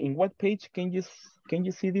reference, in what page can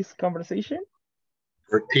you see this conversation?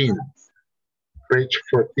 14. Page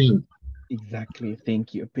 14. Exactly.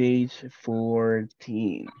 Thank you. Page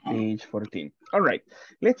 14. Page 14. All right.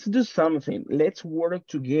 Let's do something. Let's work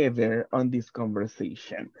together on this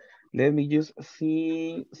conversation. Let me just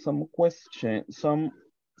see some questions, some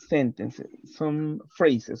sentences, some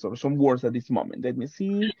phrases or some words at this moment. Let me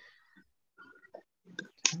see.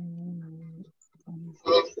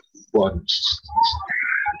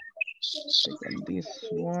 Check on this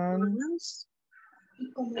one.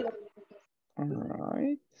 All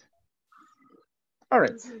right. All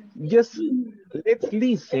right, just let's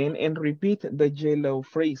listen and repeat the yellow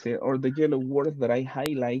phrases or the yellow words that I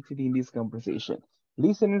highlighted in this conversation.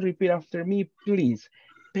 Listen and repeat after me, please.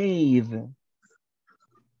 Paid.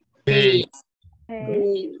 Paid.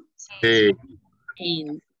 Paid. Paid.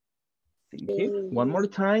 Thank you. One more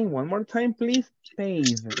time, please. Paid.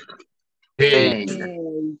 Paid.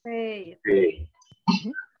 Paid.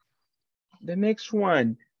 Mhm. The next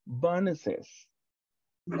one, bonuses.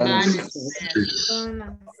 Bonuses.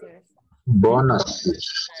 Bonuses.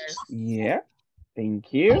 Bonuses. Yeah,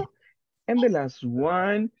 thank you. And the last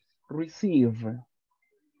one, receive.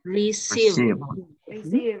 Receive.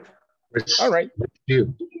 Receive. All right,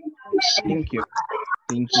 Receive. thank you.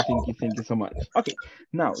 Thank you so much. Okay,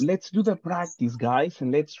 now let's do the practice, guys,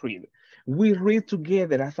 and let's read. We read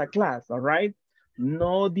together as a class, all right?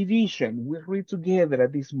 No division. We read together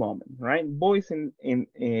at this moment, right? Boys and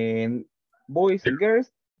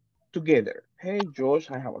girls together. Hey,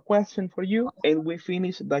 Josh, I have a question for you, and we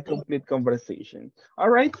finish the complete conversation. All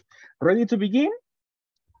right, ready to begin?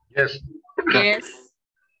 Yes. Yes.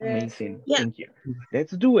 Amazing. Yeah. Thank you.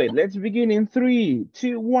 Let's do it. Let's begin in 3,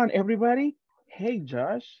 2, 1. Everybody. Hey,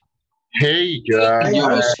 Josh. Hey, Josh.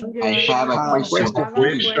 I have a question Have for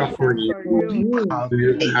a you. question for you. Do you have Do Do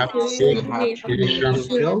you you have vacation Job? at your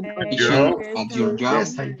vacation job? at your vacation job?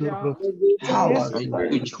 Yes, at I your do. job? How Yes, about I you? I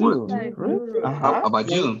do too. Yes, do. I Ruth? do. How Uh-huh. about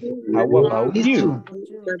you? How about Me you? too.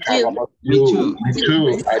 You. Me too. Me too.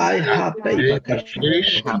 I I have paid take vacation. I have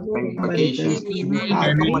vacation. paid How many vacation. days do you How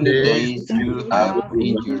have many in Many your days days vacation? you you have have in in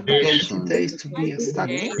your 30 vacation? vacation? days to be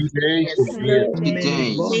exact. 30 days to be How How many many exact.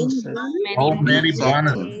 Days. bonuses How many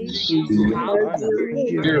Exactly. days bonuses do do you you have Bonuses. per How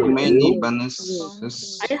year? many do?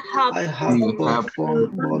 bonuses I do have you for have phone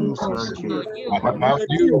per bonuses. year? What about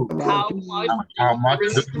you? How about you? How much do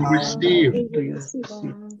you How receive? much do you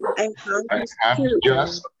receive? I have I this have too.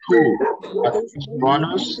 just two, but This each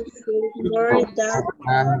bonus bonus is more for than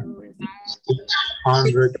more than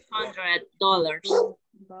 600.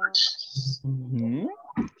 Mhm.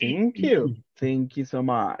 Thank you. Thank you so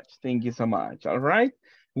much. Thank you so much. All right.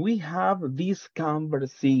 We have this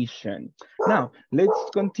conversation. Now, let's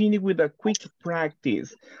continue with a quick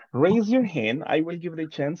practice. Raise your hand. I will give the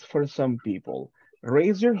chance for some people.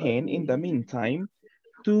 Raise your hand in the meantime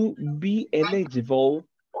to be eligible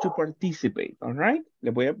to participate, all right?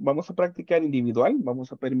 Vamos a practicar individual,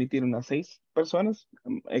 vamos a permitir unas 6 personas,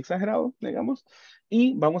 exagerado, digamos,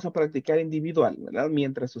 y vamos a practicar individual, ¿verdad?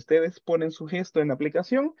 Mientras ustedes ponen su gesto en la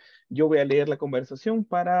aplicación, yo voy a leer la conversación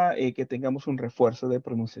para que tengamos un refuerzo de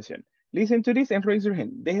pronunciación. Listen to this and raise your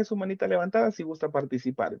hand. Deje su manita levantada si gusta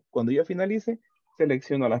participar. Cuando yo finalice,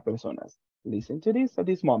 selecciono a las personas. Listen to this at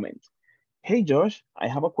this moment. Hey Josh, I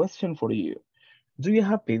have a question for you. Do you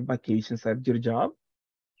have paid vacations at your job?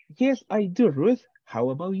 Yes, I do, Ruth. How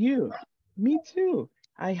about you? Me too.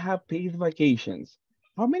 I have paid vacations.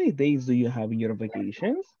 How many days do you have in your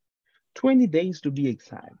vacations? 20 days to be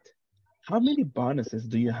exact. How many bonuses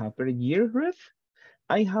do you have per year, Ruth?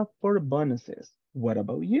 I have 4 bonuses. What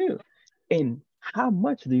about you? And how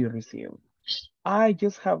much do you receive? I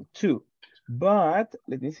just have 2. But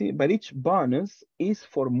let me see, but each bonus is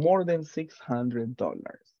for more than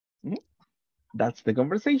 $600. That's the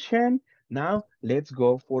conversation. Now let's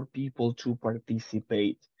go for people to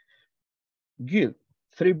participate. Good.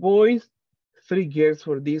 3 boys, 3 girls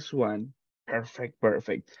for this one. Perfect,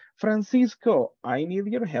 perfect. Francisco, I need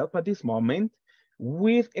your help at this moment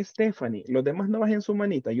with Stephanie. Los demás no bajen su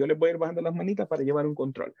manita. Yo les voy a ir bajando las manitas para llevar un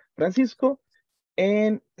control. Francisco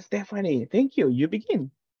and Stephanie, thank you. You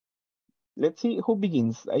begin. Let's see who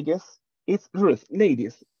begins. I guess it's Ruth.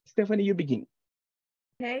 Ladies, Stephanie, you begin.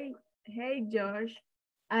 Hey, Josh.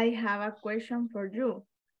 I have a question for you.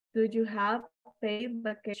 Do you have paid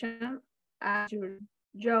vacation at your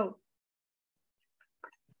job?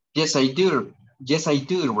 Yes, I do. Yes, I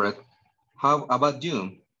do, Red. How about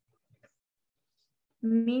you?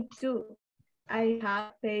 Me too. I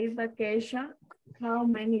have paid vacation. How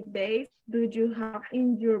many days do you have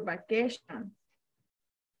in your vacation?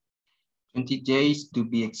 20 days to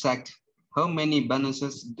be exact. How many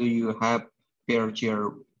bonuses do you have per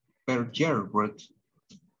year, Red?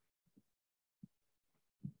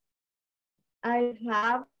 I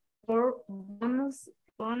have four bonuses.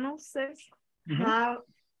 How,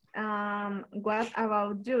 what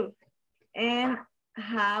about you? And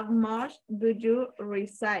how much do you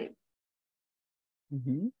receive?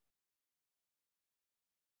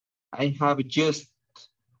 I have just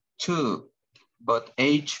two, but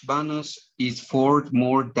each bonus is for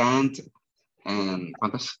more than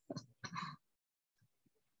 ¿cuántos?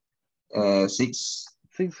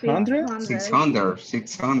 600?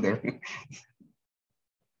 600.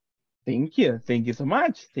 Thank you. Thank you so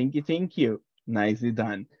much. Thank you. Thank you. Nicely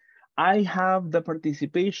done. I have the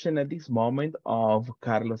participation at this moment of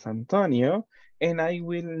Carlos Antonio, and I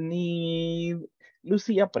will need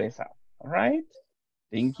Lucia Presa. All right?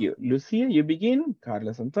 Thank you. Lucia, you begin.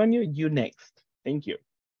 Carlos Antonio, you next. Thank you.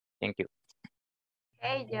 Thank you.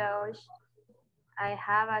 Hey, Josh. I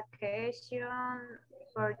have a question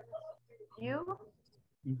for you.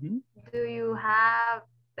 Do you have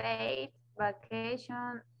paid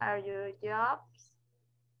vacation at your jobs?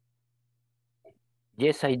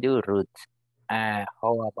 Yes, I do, Ruth. How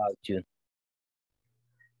about you?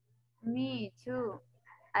 Me too.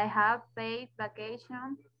 I have paid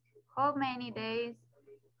vacation. How many days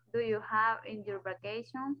do you have in your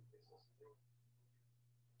vacation?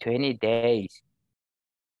 20 days.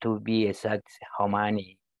 To be exact, how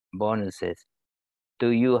many bonuses do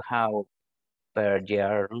you have per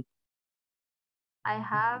year? I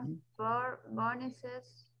have 4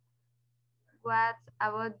 bonuses. What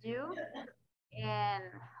about you? And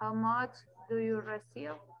how much do you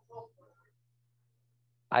receive?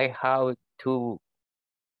 I have 2,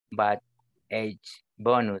 but each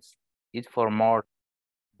bonus is for more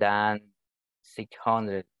than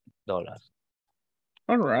 $600.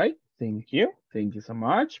 All right. Thank you. Thank you so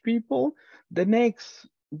much, people. The next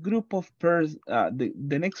group of the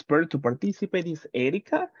next person to participate is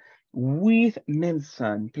Erica with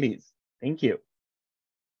Nelson, please. Thank you.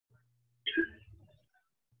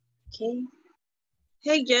 Okay.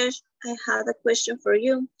 Hey Josh, I had a question for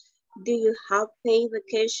you. Do you have paid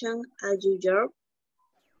vacation at your job?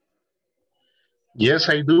 Yes,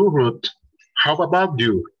 I do, Ruth. How about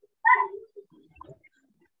you?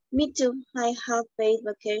 Me too. I have paid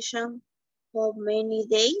vacation. How many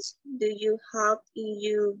days do you have in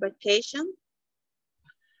your vacation?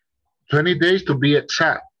 20 days to be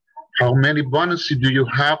exact. How many bonuses do you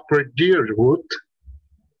have per year, Ruth?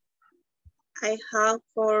 I have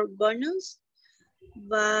 4 bonus,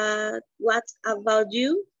 but what about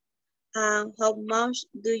you? How much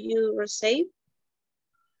do you receive?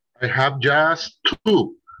 I have just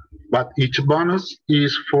 2, but each bonus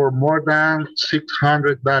is for more than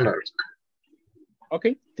 $600.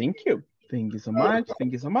 Okay, thank you. Thank you so much.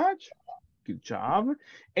 Thank you so much. Good job.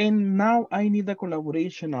 And now I need the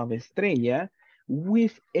collaboration of Estrella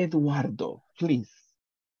with Eduardo, please.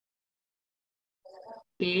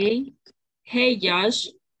 Okay. Hey, Josh.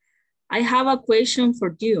 I have a question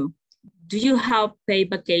for you. Do you have paid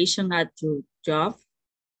vacation at your job?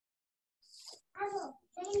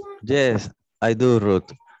 Yes, I do,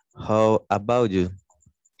 Ruth. How about you?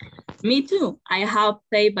 Me too. I have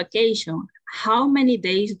paid vacation. How many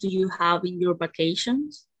days do you have in your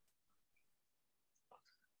vacations?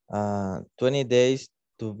 20 days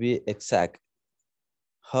to be exact.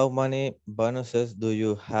 How many bonuses do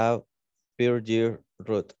you have per year,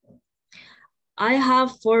 Ruth? I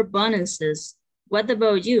have 4 bonuses. What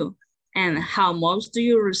about you? And how much do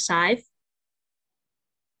you receive?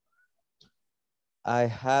 I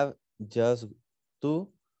have just 2,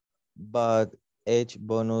 but each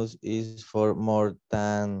bonus is for more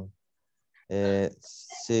than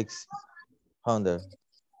 600.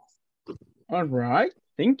 All right.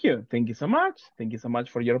 Thank you. Thank you so much. Thank you so much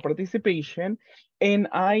for your participation. And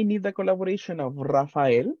I need the collaboration of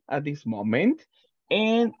Rafael at this moment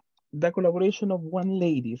and The collaboration of one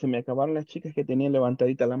lady. Se me acabaron las chicas que tenían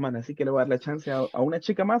levantadita la mano, así que le voy a dar la chance a una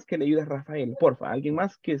chica más que le ayude a Rafael, porfa. Alguien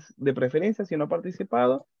más que es de preferencia, si no ha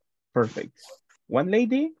participado. Perfect. One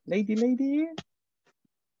lady, lady.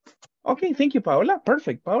 Okay, thank you, Paola.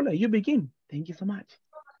 Perfect. Paola, you begin. Thank you so much.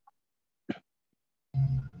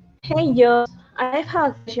 Hey, Josh, I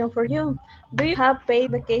have a question for you. Do you have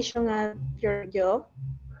paid vacation at your job?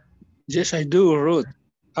 Yes, I do, Ruth.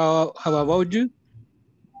 How about you?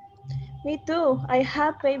 Me too. I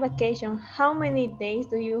have paid vacation. How many days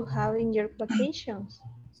do you have in your vacations?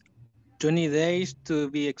 20 days to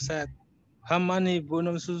be exact. How many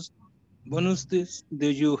bonuses do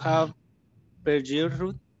you have per year,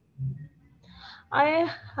 Ruth? I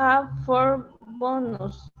have 4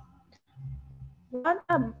 bonus.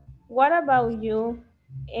 What about you?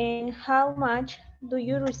 And how much do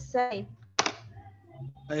you receive?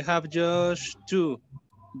 I have just 2,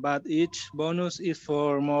 but each bonus is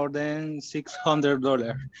for more than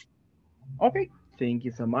 $600. Okay, thank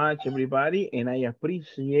you so much, everybody, and I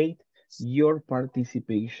appreciate your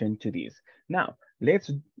participation to this. Now,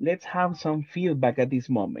 let's have some feedback at this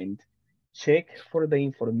moment. Check for the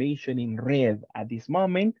information in red at this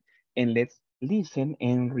moment, and let's listen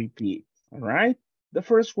and repeat. All right. The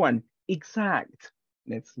first one, exact.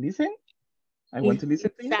 Let's listen. I want to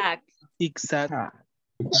listen to you. Exact.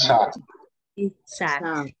 Exact.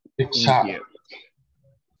 Exact.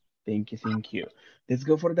 Thank you. Thank you. Let's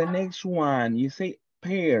go for the next one. You say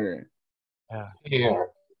pair. Here.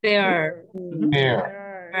 Pair.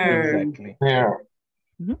 Here. Exactly. Here.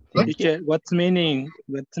 Teacher, what's meaning?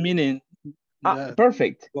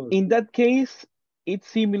 Perfect. In that case, it's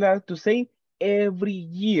similar to say every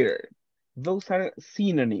year. Those are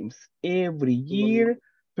synonyms. Every year,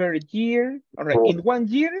 per year. All right. In 1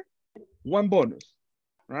 year, 1 bonus,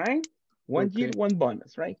 right? 1 year, 1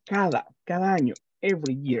 bonus, right? Cada año,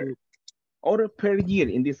 every year. Or per year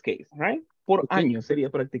in this case, right? Por año sería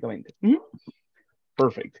prácticamente.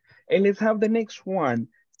 Perfect. And let's have the next one.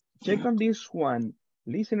 Check on this one.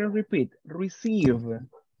 Listen and repeat. Receive.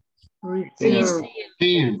 Receive.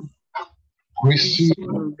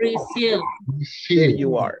 There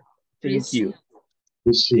you are. Thank you.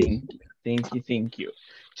 Thank you.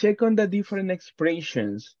 Check on the different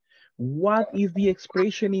expressions. What is the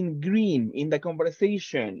expression in green in the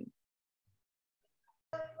conversation?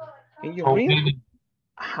 Can you read?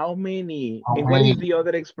 How many? And what is the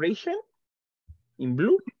other expression? In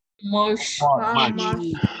blue? Much.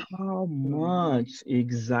 How much?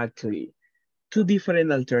 Exactly. 2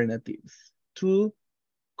 different alternatives to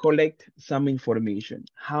collect some information.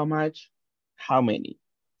 How much? How many?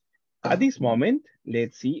 At this moment,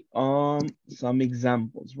 let's see some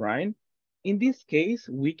examples, right? In this case,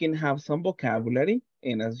 we can have some vocabulary,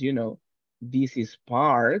 and as you know, this is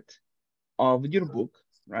part of your book,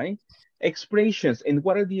 right? Expressions, and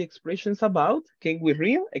what are the expressions about? Can we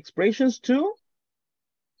read expressions too?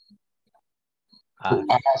 To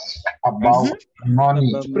ask about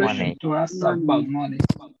money. Expression to ask about money.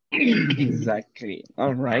 Exactly.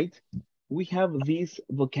 All right. We have this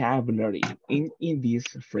vocabulary in these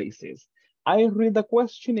phrases. I read the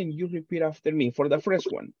question and you repeat after me. For the first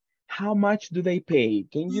one, how much do they pay?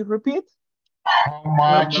 Can you repeat? How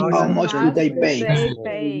much do they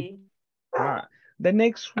pay? The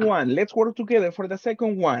next one, let's work together for the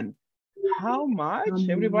second one. How much,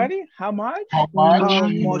 everybody? How much? How much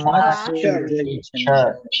do they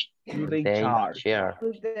charge? Do they charge? How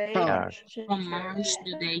much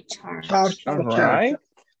do they charge? All right.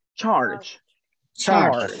 Charge.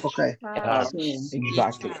 Okay.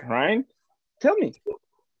 Exactly, right? Tell me.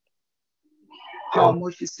 How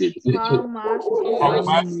much is it? How much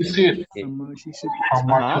is it?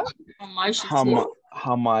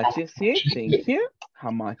 Thank you.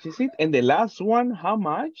 How much is it? And the last one, how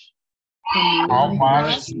much? How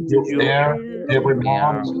much do you earn every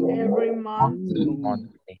month?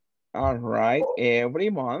 All right, every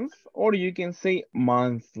month, or you can say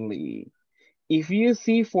monthly. If you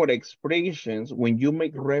see for expressions, when you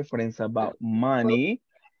make reference about money,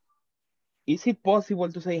 is it possible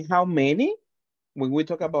to say how many when we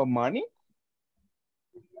talk about money?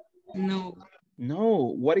 No.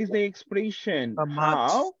 No. What is the expression?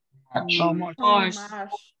 How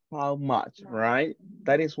much, right?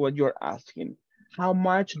 That is what you're asking. How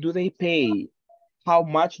much do they pay? How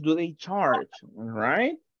much do they charge,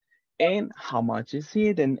 right? And how much is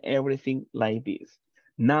it and everything like this.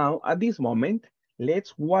 Now, at this moment,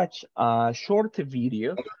 let's watch a short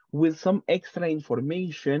video with some extra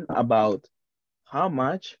information about how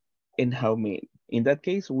much and how many. In that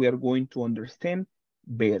case, we are going to understand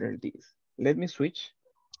better this. Let me switch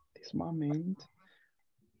this moment.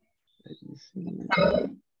 Let me see.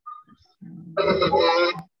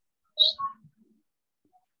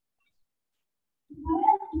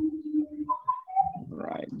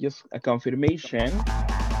 Right, just a confirmation.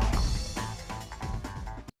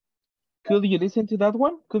 Could you listen to that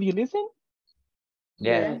one? Could you listen?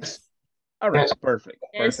 Yes. All right, perfect,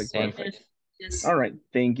 Yes, perfect. yes. All right,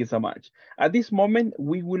 thank you so much. At this moment,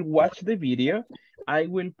 we will watch the video. I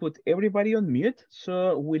will put everybody on mute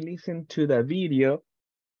so we listen to the video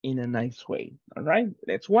in a nice way. All right,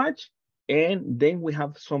 let's watch. And then we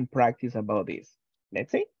have some practice about this.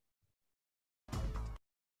 Let's see.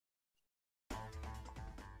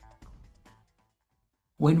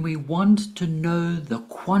 When we want to know the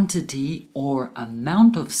quantity or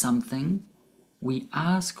amount of something, we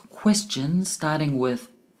ask questions starting with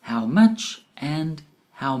how much and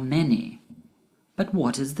how many. But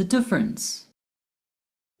what is the difference?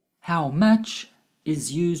 How much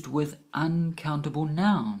is used with uncountable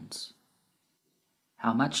nouns.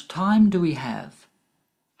 How much time do we have?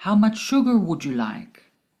 How much sugar would you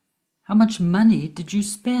like? How much money did you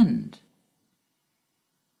spend?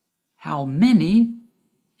 How many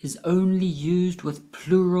is only used with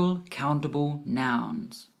plural countable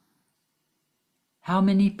nouns. How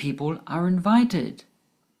many people are invited?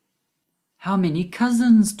 How many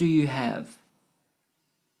cousins do you have?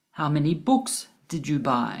 How many books did you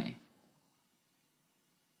buy?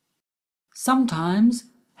 Sometimes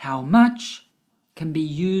how much can be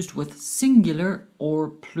used with singular or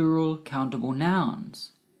plural countable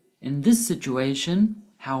nouns. In this situation,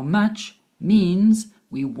 how much means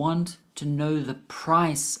we want to know the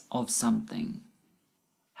price of something.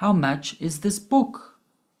 How much is this book?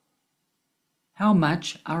 How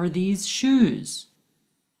much are these shoes?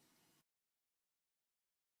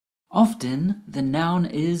 Often the noun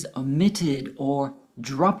is omitted or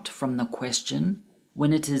dropped from the question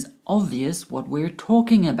when it is obvious what we're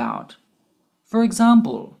talking about. For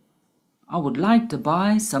example, I would like to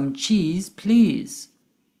buy some cheese, please.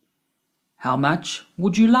 How much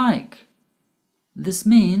would you like? This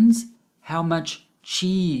means how much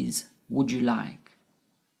cheese would you like?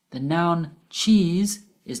 The noun cheese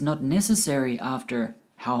is not necessary after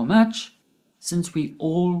how much, since we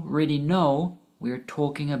already know we're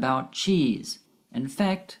talking about cheese. In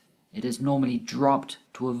fact, it is normally dropped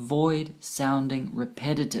to avoid sounding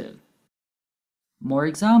repetitive. More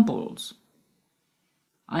examples.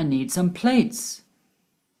 I need some plates.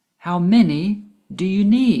 How many do you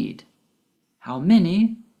need? How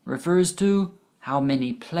many refers to how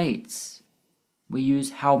many plates. We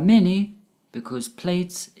use how many because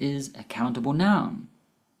plates is a countable noun.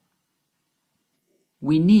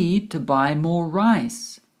 We need to buy more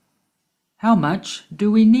rice. How much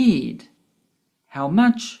do we need? How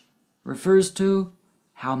much refers to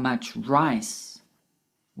how much rice.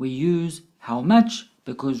 We use how much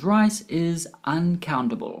because rice is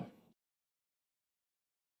uncountable.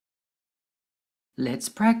 Let's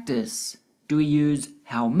practice. Do we use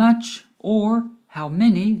how much or how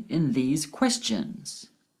many in these questions?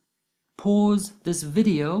 Pause this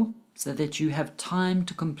video so that you have time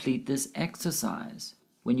to complete this exercise.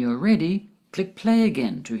 When you're ready, click play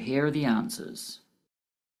again to hear the answers.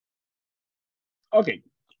 Okay,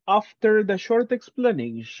 after the short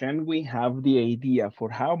explanation, we have the idea for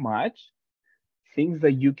how much, things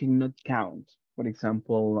that you cannot count. For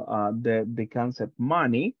example, the concept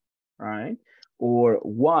money, right? Or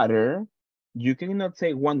water. You cannot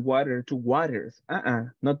say one water, two waters.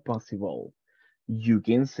 Not possible. You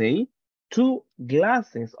can say 2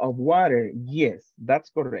 glasses of water. Yes, that's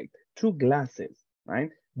correct. 2 glasses, right?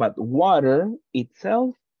 But water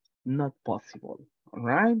itself, not possible. All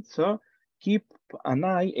right. So keep an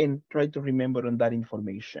eye and try to remember on that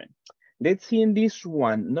information. Let's see in this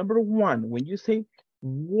one. Number one, when you say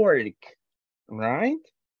work, right?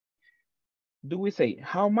 Do we say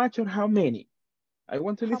how much or how many? I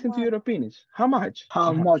want to listen to your opinions. How much?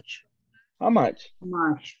 How much? How much? How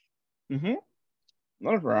much?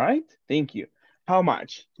 All right. Thank you. How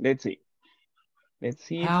much? Let's see. Let's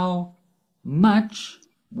see. How much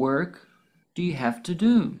work do you have to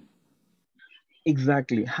do?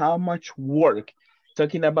 Exactly. How much work?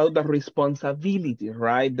 Talking about the responsibility,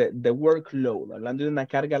 right? The workload. Hablando de una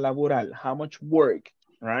carga laboral. How much work,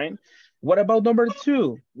 right? What about number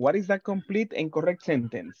two? What is the complete and correct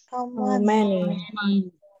sentence? How many?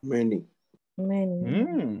 Many.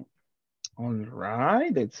 Many. All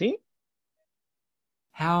right. Let's see.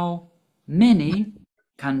 How many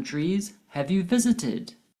countries have you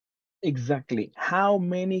visited? Exactly. How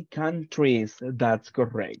many countries? That's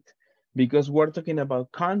correct. Because we're talking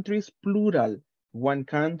about countries, plural. One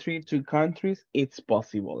country, two countries, it's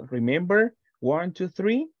possible. Remember, 1, 2,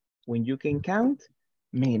 3, when you can count,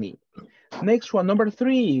 many. Next one, number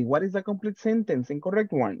 3. What is the complete sentence?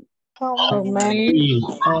 Incorrect one. How many?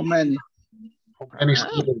 How many? Many Ah,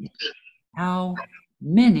 students. How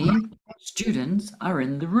many students are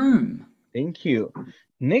in the room? thank you.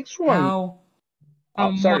 Next one. How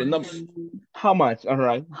Oh, sorry, no. How much? All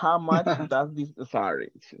right. How much does this, sorry.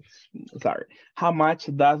 How much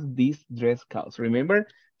does this dress cost? Remember,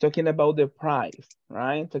 talking about the price,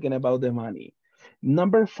 right? Talking about the money.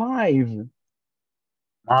 Number 5.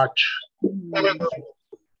 Much.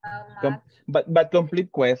 How Com much but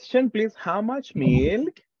complete question, please. How much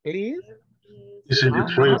milk, please? is Is in the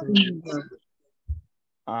fridge.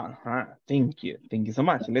 Uh-huh. Thank you. Thank you so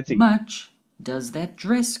much. Let's see. much does that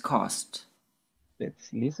dress cost?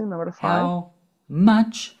 Let's listen. Number 5. How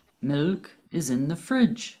much milk is in the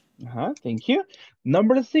fridge? Uh-huh. Thank you.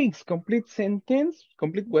 Number 6. Complete sentence.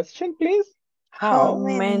 Complete question, please. How How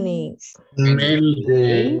many? Many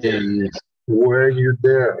days? days were you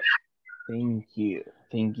there? Thank you.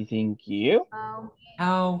 Thank you. Thank you.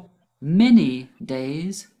 How many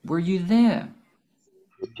days were you there?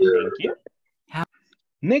 Thank you.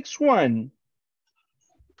 Next one.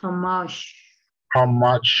 How much? How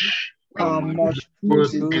much How much food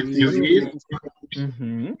food did did you you eat? eat?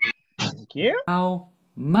 Mm-hmm. Thank you. How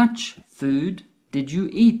much food did you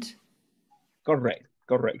eat? Correct.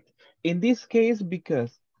 Correct. In this case,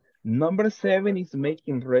 because number 7 is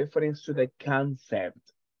making reference to the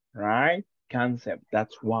concept, right? Concept.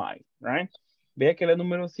 That's why, right? Vea que la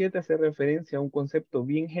número 7 hace referencia a un concepto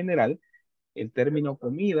bien general. El término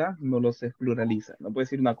comida no lo se pluraliza. No puede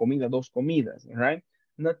decir una comida, dos comidas, right?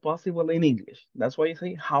 Not possible in English. That's why you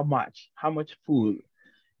say how much food.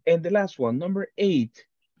 And the last one, number 8,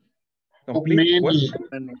 How complete many,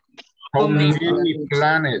 question. how Many many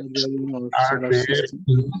planets in our are solar there system?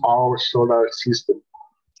 in our solar system?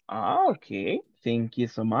 Okay, thank you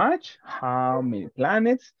so much. How many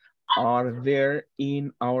planets are there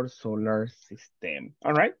in our solar system?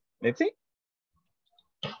 All right, let's see.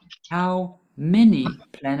 How many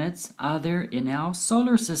planets are there in our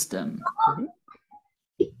solar system? Mhm.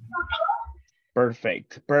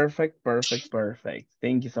 Perfect, perfect, perfect, perfect.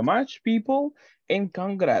 Thank you so much, people, and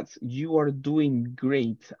congrats. You are doing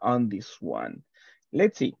great on this one.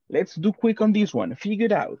 Let's see. Let's do quick on this one. Figure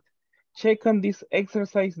it out. Check on this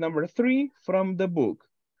exercise number 3 from the book.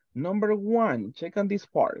 Number 1, check on this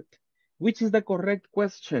part. Which is the correct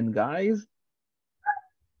question, guys?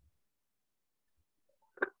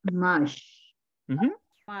 Much. Mhm.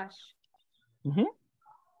 Much. Mhm.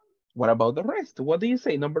 What about the rest? What do you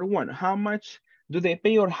say? Number 1, how much do they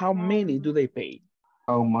pay or how many do they pay?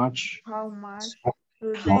 How much? How much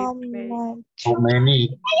do they How pay? much? How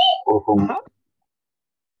many? Or how Uh-huh.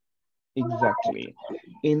 Exactly.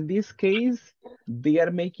 In this case, they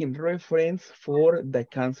are making reference for the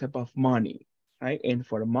concept of money, right? And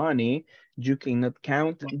for money, you cannot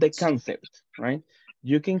count the concept, right?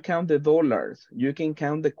 You can count the dollars, you can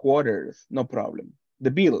count the quarters, no problem.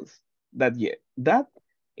 The bills, that yeah, that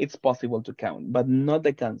it's possible to count, but not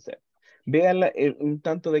the concept. Vea un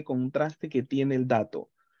tanto de contraste que tiene el dato.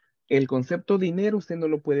 El concepto dinero usted no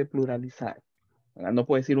lo puede pluralizar. No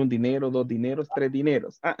puede decir un dinero, dos dineros, tres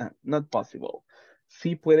dineros. Not possible.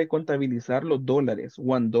 Sí puede contabilizar los dólares.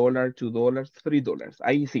 $1, $2, $3.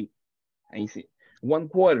 Ahí sí, ahí sí. One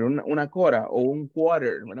quarter, una cora o un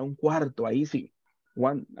quarter, ¿verdad? Un cuarto, ahí sí.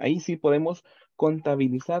 Ahí sí podemos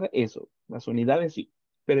contabilizar eso. Las unidades sí.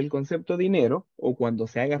 Pero el concepto dinero, o cuando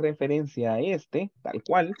se haga referencia a este, tal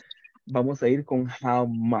cual, vamos a ir con how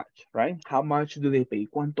much, right? How much do they pay?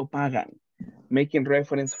 ¿Cuánto pagan? Making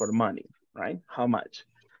reference for money, right? How much?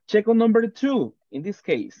 Check on number 2, in this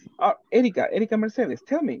case. Erika Mercedes,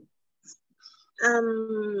 tell me.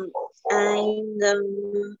 Um,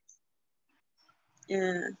 I'm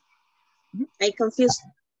I confused.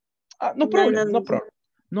 No problem, no No. problem.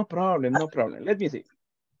 No problem, no problem. Let me see.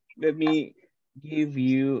 Let me give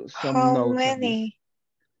you some How notes of this. many?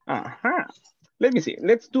 Ajá. Let me see.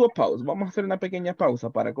 Let's do a pause. Vamos a hacer una pequeña pausa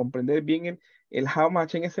para comprender bien el how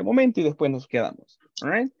much en ese momento y después nos quedamos. All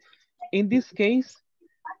right? In this case,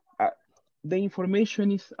 the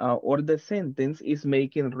information is, or the sentence is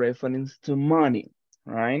making reference to money,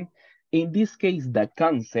 right? In this case, the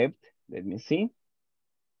concept, let me see,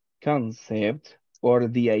 concept or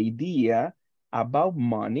the idea about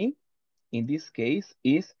money, in this case,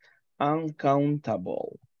 is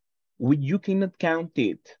uncountable. You cannot count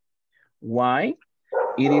it. Why?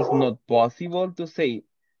 It is not possible to say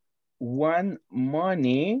one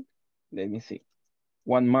money, let me see,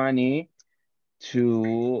 one money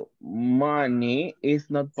to money is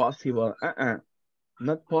not possible.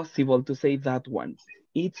 Not possible to say that one.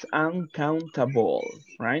 It's uncountable,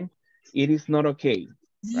 right? It is not okay.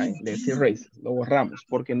 right? Let's erase, lo borramos,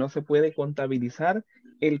 porque no se puede contabilizar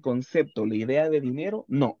el concepto, la idea de dinero,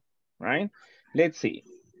 no, right? Let's see.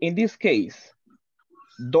 In this case,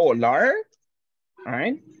 dollar,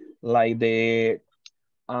 right? Like the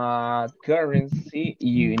currency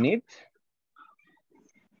unit,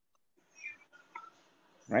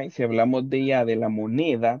 right? Si hablamos de ya de la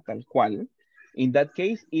moneda tal cual, in that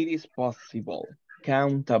case, it is possible,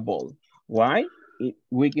 countable. Why?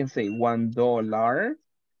 We can say $1,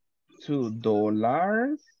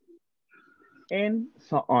 $2, and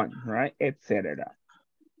so on, right? Etc.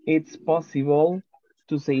 It's possible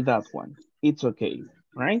to say that one. It's okay,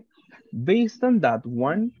 right? Based on that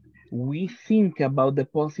one, we think about the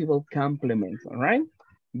possible complements, all right?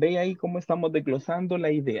 Ve ahí cómo estamos desglosando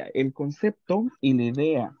la idea. El concepto y la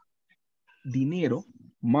idea, dinero,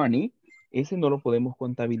 money, ese no lo podemos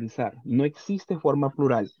contabilizar. No existe forma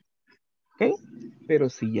plural, ¿ok? Pero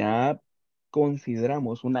si ya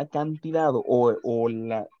consideramos una cantidad o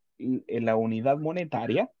la unidad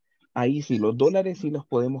monetaria, ahí sí, los dólares sí los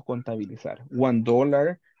podemos contabilizar.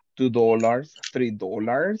 $1, $2,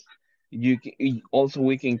 $3. Also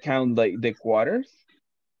we can count the quarters,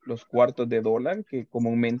 los cuartos de dólar, que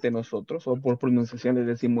comúnmente nosotros, o por pronunciación les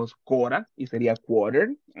decimos cora, y sería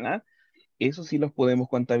quarter, ¿verdad? Eso sí los podemos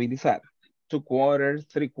contabilizar. 2/4,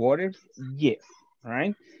 3/4, yes,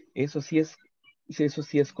 right? Eso sí es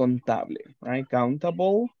contable, right?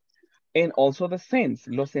 Countable. And also the cents,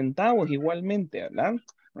 los centavos igualmente, ¿verdad?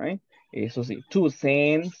 Right? Eso sí, 2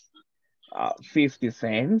 cents, 50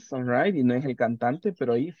 cents, all right? Y no es el cantante,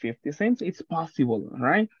 pero ahí 50 cents, it's possible,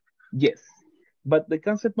 right? Yes. But the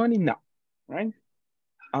concept money, no, right?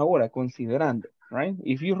 Ahora, considerando, right?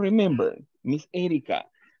 If you remember, Miss Erika,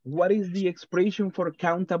 what is the expression for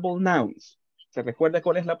countable nouns? ¿Se recuerda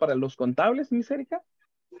cuál es la para los contables, Miss Erika?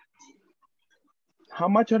 How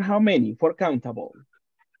much or how many for countable?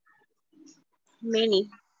 Many.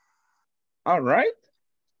 All right.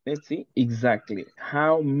 Let's see. Exactly.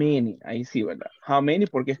 How many? Ahí sí, ¿verdad? How many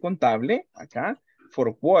porque es contable. Acá.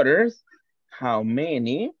 For quarters. How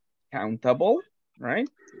many? Countable. Right?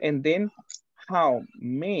 And then how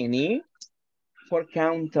many for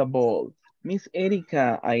countable? Miss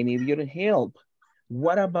Erica, I need your help.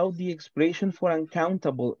 What about the expression for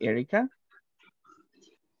uncountable, Erica?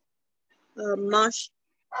 Much.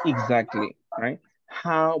 Exactly, right?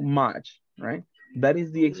 How much, right? That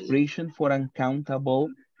is the expression for uncountable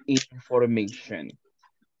information.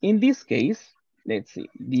 In this case, let's see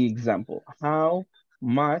the example. How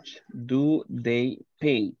much do they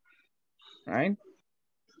pay, right?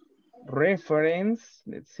 Reference,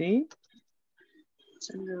 let's see. It's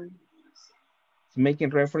making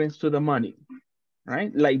reference to the money,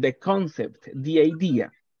 right? Like the concept, the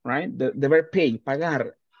idea, right? The verb pay,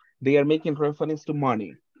 pagar. They are making reference to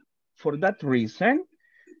money. For that reason,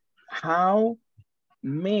 how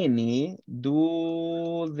many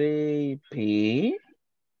do they pay?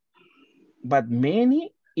 But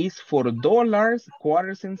many is for dollars,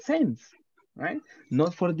 quarters, and cents, right?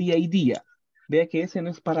 Not for the idea. Vea que ese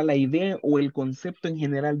no es para la idea o el concepto en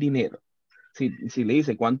general dinero. Si le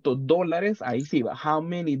dice cuántos dólares, ahí sí va. How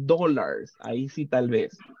many dollars? Ahí sí tal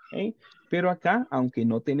vez. ¿Okay? Pero acá, aunque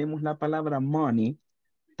no tenemos la palabra money,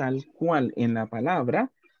 tal cual en la palabra,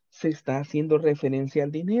 se está haciendo referencia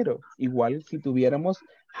al dinero. Igual si tuviéramos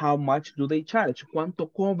how much do they charge? ¿Cuánto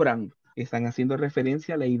cobran? Están haciendo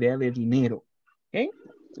referencia a la idea de dinero. ¿Ok?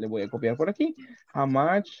 Le voy a copiar por aquí. How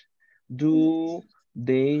much do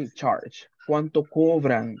they charge? ¿Cuánto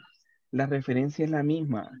cobran? La referencia es la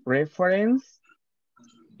misma. Reference,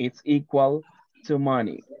 it's equal to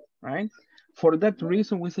money, right? For that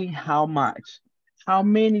reason, we say how much. How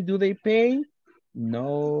many do they pay?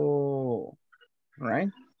 No, right?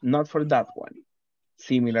 Not for that one.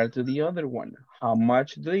 Similar to the other one. How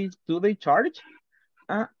much do they charge?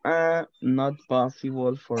 Not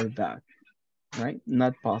possible for that, right?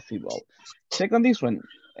 Not possible. Check on this one.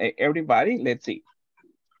 Everybody, let's see.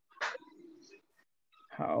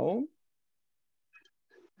 How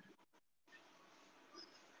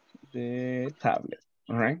the tablet,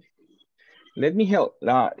 all right? Let me help.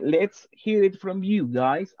 Let's hear it from you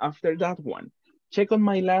guys after that one. Check on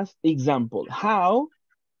my last example. How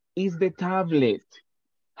is the tablet?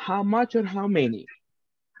 How much or how many?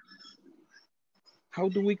 How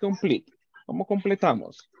do we complete? ¿Cómo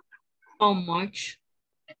completamos? How much?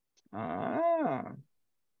 Ah.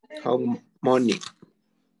 How money?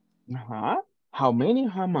 How many,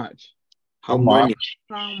 how much? How many?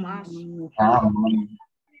 How much?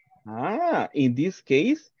 In this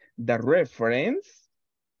case, the reference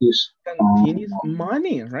Yes. continues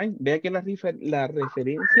money, right? Vea que la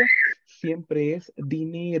referencia siempre es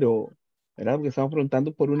dinero. ¿verdad? Porque estamos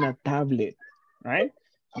preguntando por una tablet, right?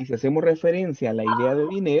 Y si hacemos referencia a la idea de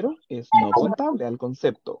dinero, es no contable, al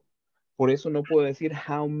concepto. Por eso no puedo decir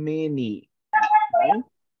how many, right?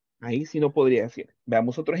 Ahí sí no podría decir.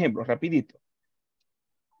 Veamos otro ejemplo, rapidito.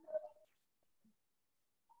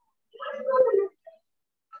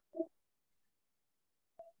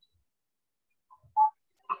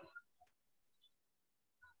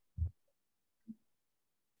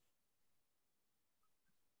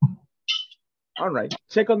 All right,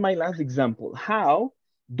 check on my last example. How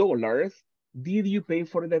dollars did you pay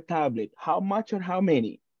for the tablet? How much or how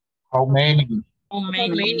many? How many? How How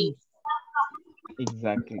many? many?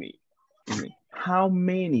 Exactly. How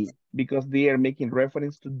many? Because they are making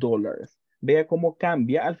reference to dollars. Vea cómo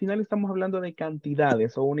cambia. Al final estamos hablando de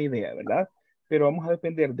cantidades o una idea, ¿verdad? Pero vamos a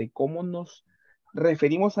depender de cómo nos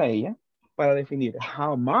referimos a ella para definir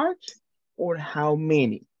how much or how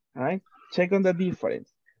many. All right? Check on the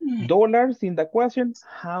difference. Dollars in the question,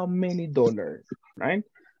 how many dollars, right?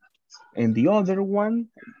 And the other one,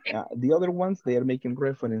 the other ones, they are making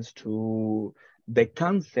reference to the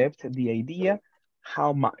concept, the idea,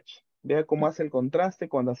 how much. Vea cómo hace el contraste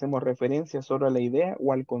cuando hacemos referencia solo a la idea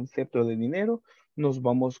o al concepto de dinero. Nos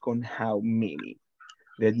vamos con how many.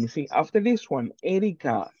 Let me see. After this one,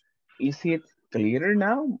 Erika, is it clearer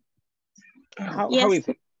now? How is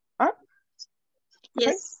it? Ah, okay.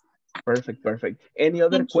 Yes. Perfect, perfect. Any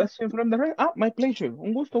other Thank you. question from the rest? Ah, my pleasure.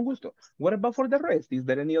 Un gusto, un gusto. What about for the rest? Is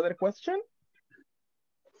there any other question?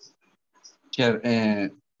 Teacher,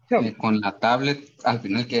 Tell me. con la tablet, al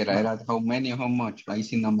final que era how many, how much, ahí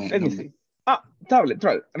sí no me... Let me see. Ah, tablet,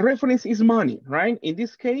 right. Reference is money, right? In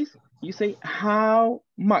this case, you say how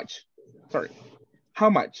much. Sorry, how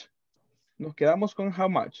much. Nos quedamos con how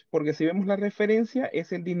much, porque si vemos la referencia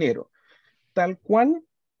es el dinero. Tal cual,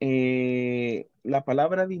 la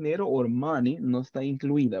palabra dinero o money no está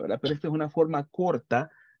incluida, ¿verdad? Pero esta es una forma corta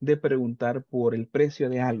de preguntar por el precio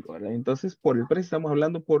de algo, ¿verdad? Entonces, por el precio estamos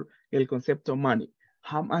hablando por el concepto money.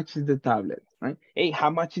 How much is the tablet, right? Hey, how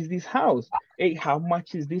much is this house? Hey, how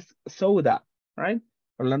much is this soda, right?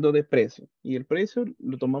 Hablando de precio. Y el precio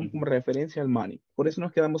lo tomamos como referencia al money. Por eso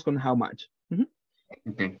nos quedamos con how much.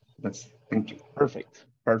 Okay, thank you. Perfect,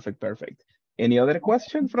 perfect, perfect. Any other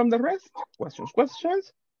question from the rest?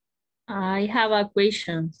 Questions? I have a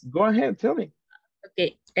question. Go ahead, tell me.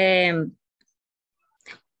 Okay.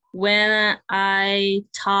 When I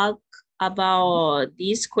talk about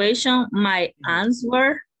this question, my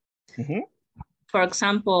answer, for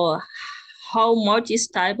example, how much is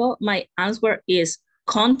stable? My answer is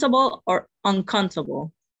countable or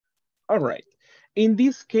uncountable. All right. In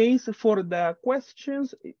this case, for the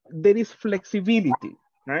questions, there is flexibility,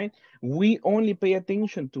 right? We only pay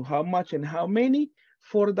attention to how much and how many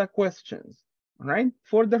for the questions, right?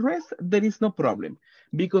 For the rest, there is no problem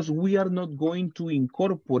because we are not going to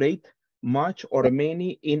incorporate much or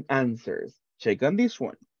many in answers. Check on this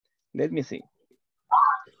one. Let me see.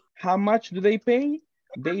 How much do they pay?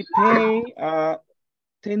 They pay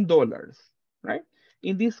 $10, right?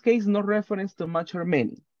 In this case, no reference to much or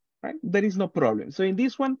many, right? There is no problem. So in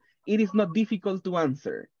this one, it is not difficult to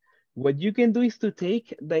answer. What you can do is to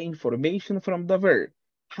take the information from the verb.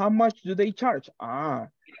 How much do they charge?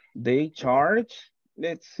 They charge,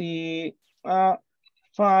 let's see,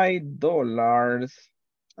 $5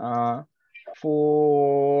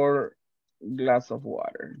 for glass of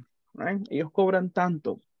water, right? Ellos cobran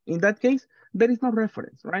tanto. In that case, there is no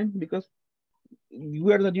reference, right? Because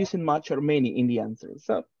we are not using much or many in the answer.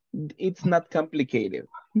 So it's not complicated.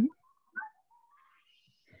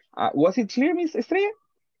 Was it clear, Miss Estrella?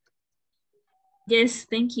 Yes,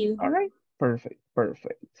 thank you. All right, perfect,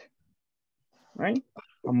 perfect. Right?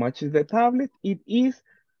 How much is the tablet? It is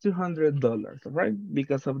 $200, right?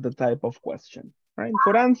 Because of the type of question, right?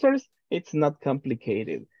 For answers, it's not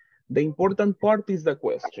complicated. The important part is the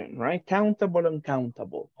question, right? Countable,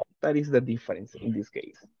 uncountable. That is the difference in this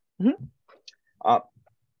case.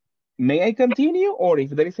 May I continue, or if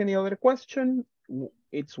there is any other question,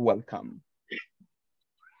 it's welcome.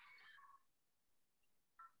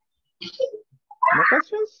 No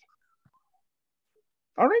questions?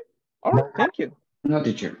 All right, thank you. No,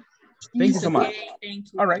 teacher. Thank you so much.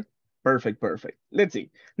 Thank you. All right, perfect. Let's see.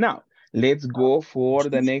 Now, let's go for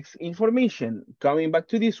the next information. Coming back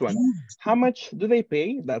to this one. How much do they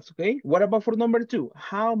pay? That's okay. What about for number 2?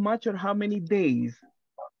 How much or how many days?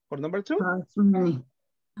 For number 2? How many?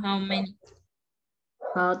 How many?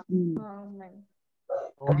 How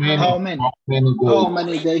How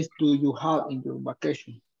many days do you have in your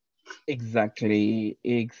vacation? Exactly.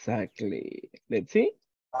 Let's see.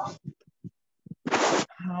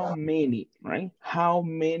 How many, right? How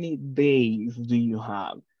many days do you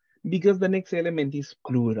have? because the next element is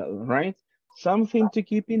plural, right? Something to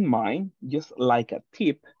keep in mind, just like a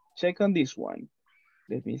tip. Check on this one.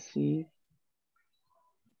 Let me see.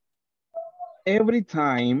 Every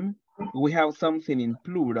time we have something in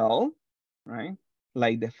plural, right?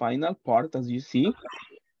 Like the final part, as you see,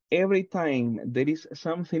 every time there is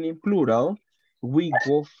something in plural, we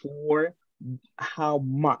go for how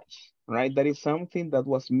much, right? That is something that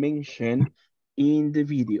was mentioned in the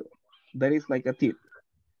video. That is like a tip.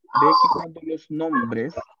 Ve que cuando los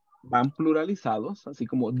nombres van pluralizados, así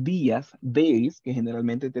como días, days, que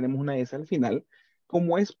generalmente tenemos una S al final,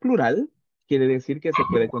 como es plural, quiere decir que se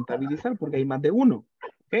puede contabilizar porque hay más de uno.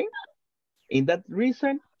 ¿Ok? In that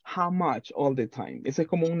reason, how much all the time. Esa es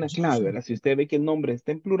como una clave, ¿verdad? Si usted ve que el nombre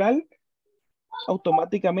está en plural,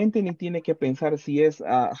 automáticamente ni tiene que pensar si es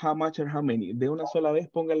how much or how many. De una sola vez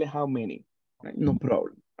póngale how many. Right? No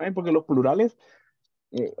problem. Right? Porque los plurales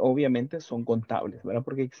obviamente son contables, ¿verdad?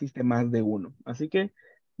 Porque existe más de uno. Así que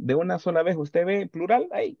de una sola vez usted ve plural,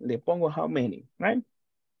 ahí le pongo how many, right?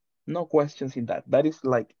 No questions in that. That is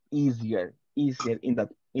like easier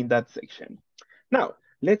in that section. Now,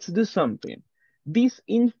 let's do something. This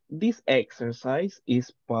exercise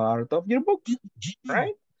is part of your book,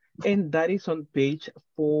 right? And that is on page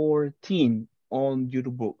 14 on your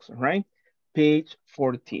books, right? Page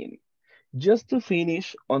 14. Just to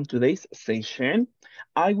finish on today's session,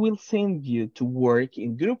 I will send you to work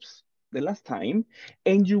in groups the last time,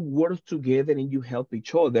 and you work together and you help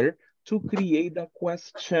each other to create the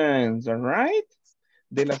questions, all right?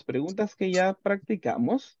 De las preguntas que ya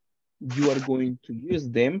practicamos, you are going to use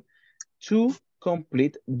them to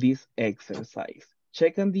complete this exercise.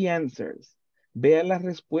 Check on the answers. Vea las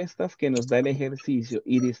respuestas que nos da el ejercicio.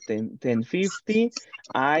 It is 10:50.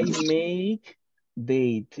 I make,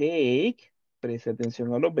 they take. Preste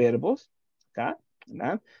atención a los verbos. Acá,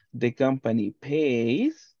 ¿verdad? The company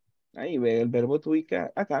pays. Ahí ve el verbo to be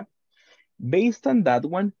acá. Based on that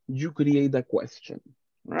one, you create a question,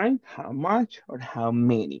 right? How much or how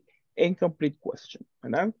many? Incomplete question,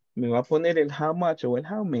 ¿verdad? Me va a poner el how much o el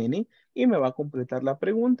how many y me va a completar la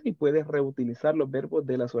pregunta y puedes reutilizar los verbos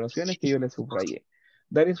de las oraciones que yo le subrayé.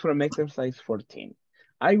 That is from exercise 14.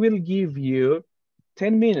 I will give you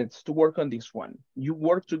 10 minutes to work on this one. You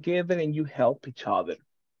work together and you help each other,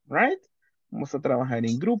 right? Vamos a trabajar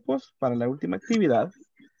en grupos para la última actividad.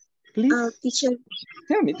 Please. Teacher,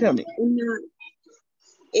 Tell me.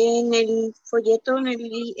 En el folleto, en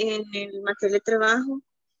el material de trabajo,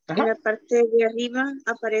 en la parte de arriba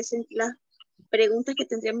aparecen las preguntas que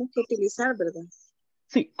tendríamos que utilizar, ¿verdad?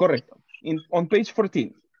 Sí, correcto. On page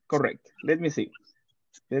 14, correct. Let me see.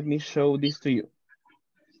 Let me show this to you.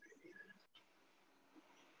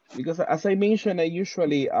 Because as I mentioned, I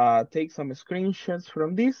usually take some screenshots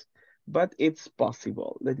from this, but it's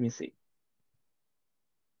possible. Let me see.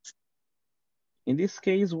 In this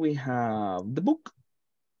case, we have the book.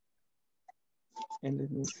 And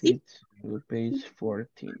let me see it to page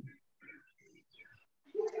 14.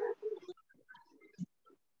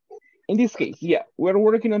 In this case, yeah, we're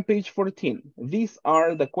working on page 14. These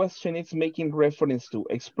are the questions it's making reference to,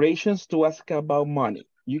 expressions to ask about money.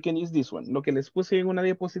 You can use this one. Lo que les puse en una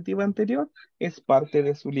diapositiva anterior es parte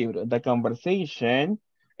de su libro. The conversation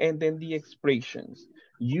and then the expressions.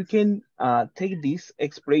 You can take these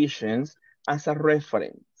expressions as a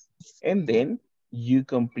reference and then you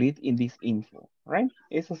complete in this info, right?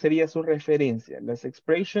 Esa sería su referencia, las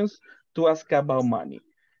expressions to ask about money.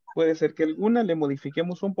 Puede ser que alguna le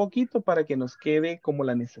modifiquemos un poquito para que nos quede como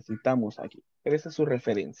la necesitamos aquí. Pero esa es su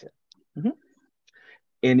referencia.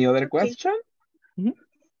 Any other question? No,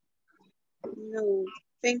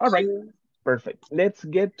 thank All right, you. perfect. Let's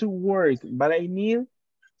get to work. But I need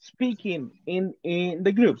speaking in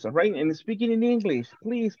the groups, all right? And speaking in English,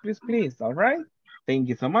 please, all right? Thank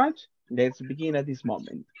you so much. Let's begin at this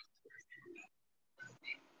moment.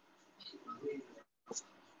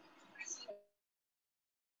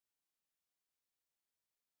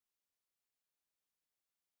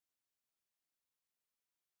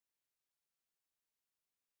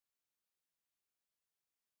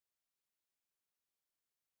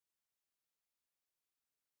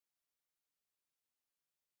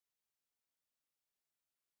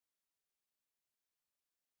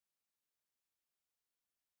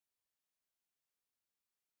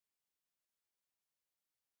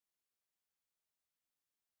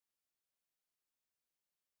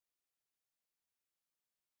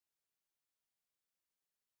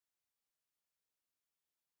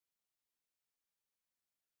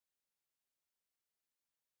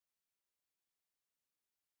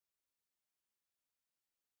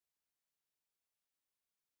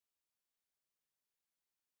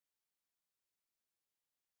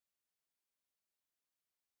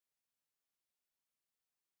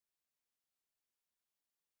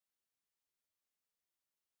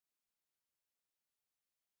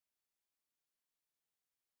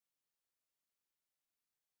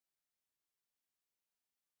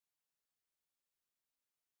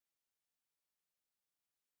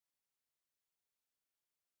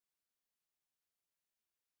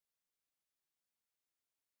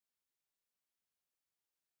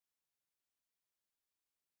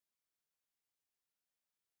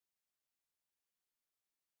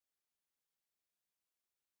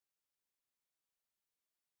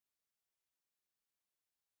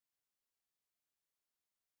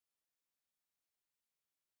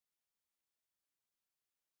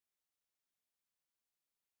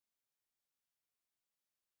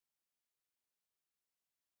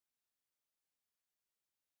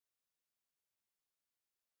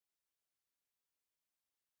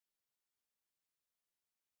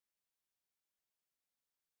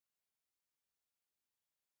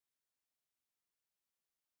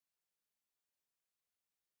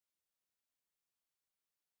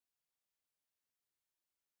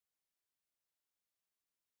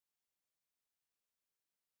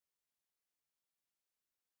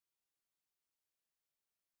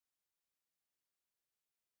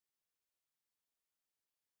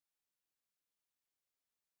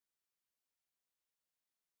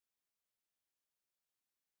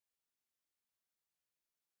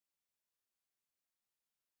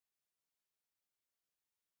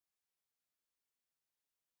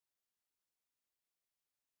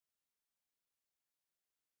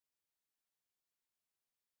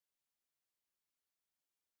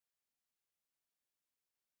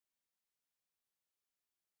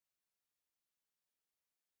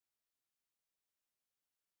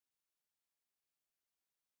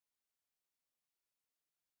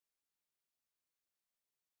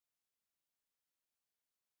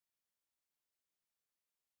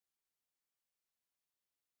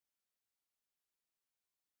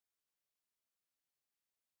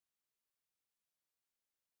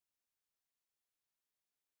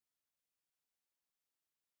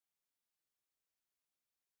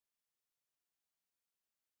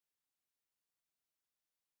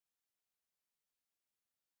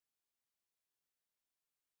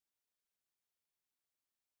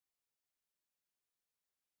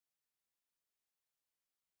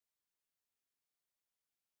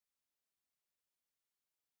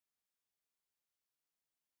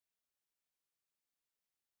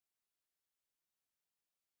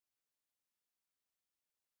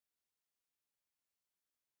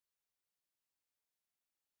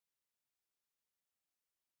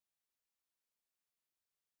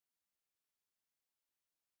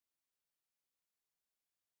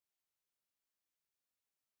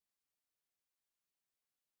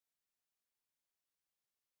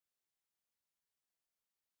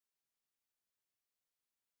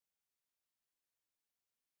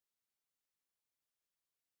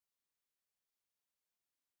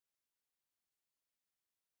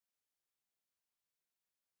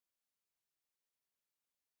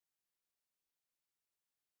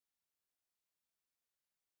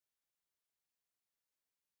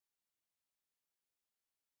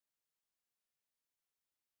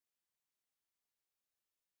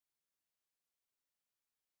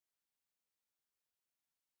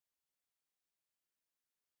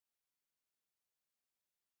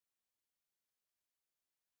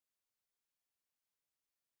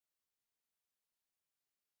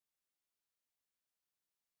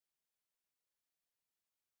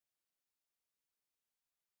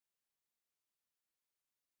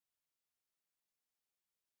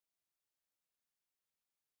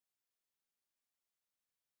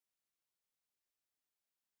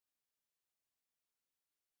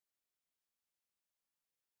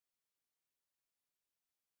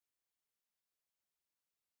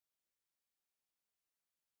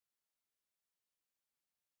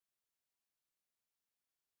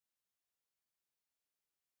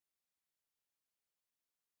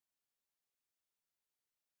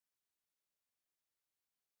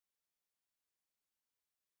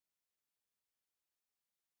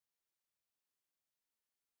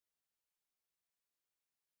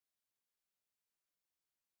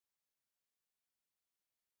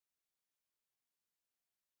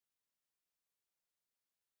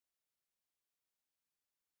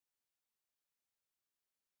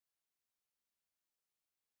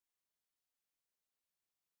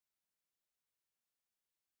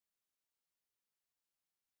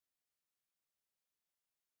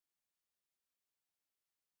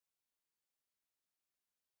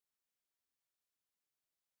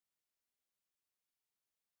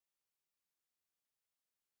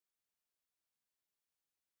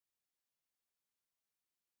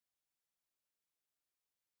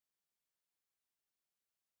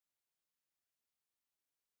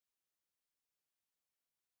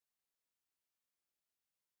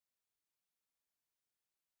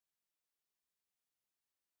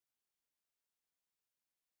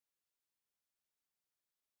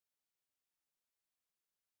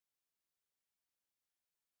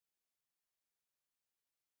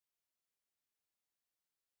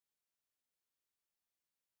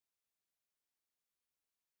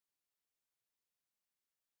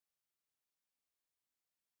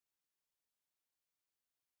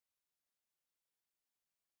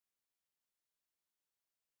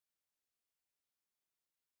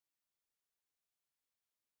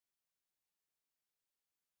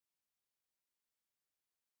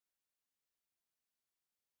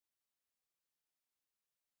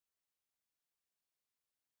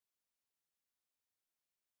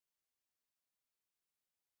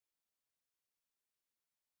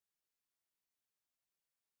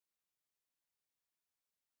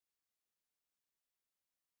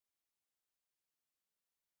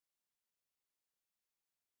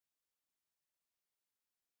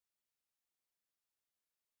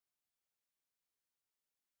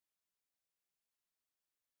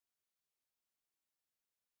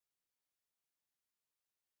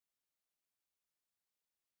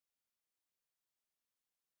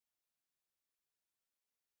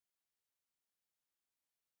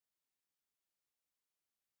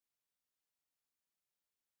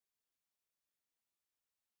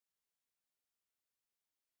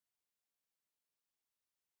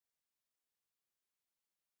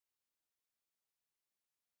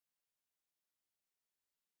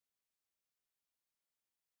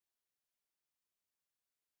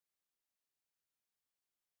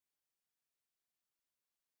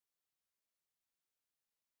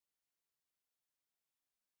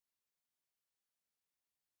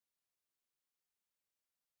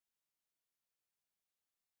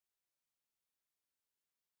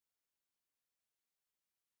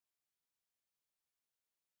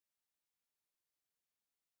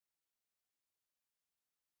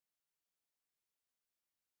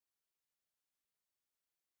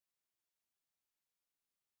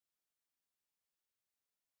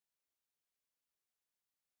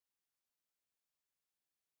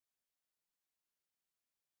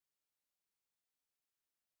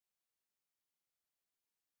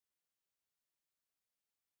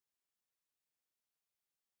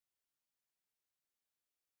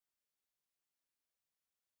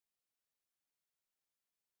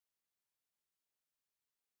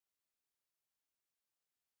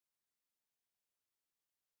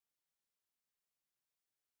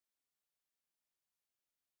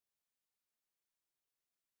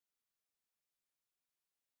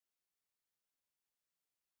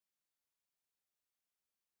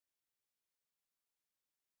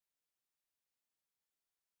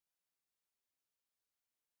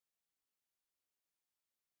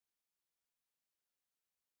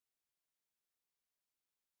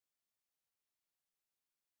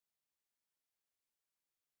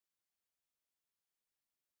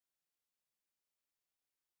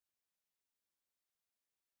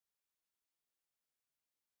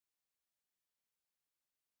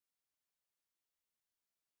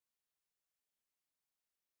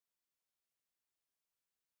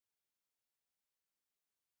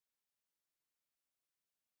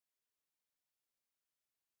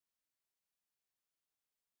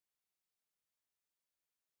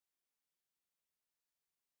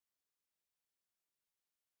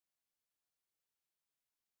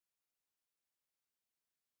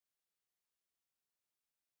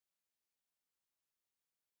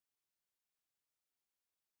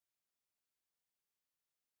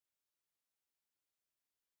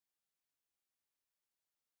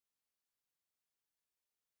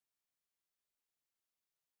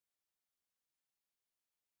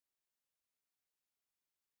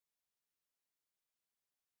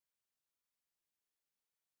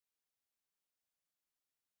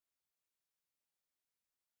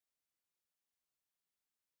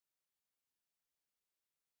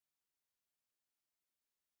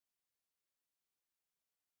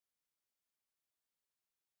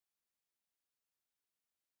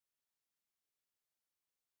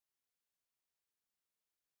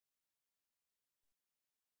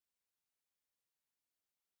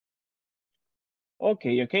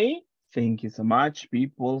 Okay, okay. Thank you so much,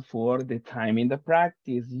 people, for the time in the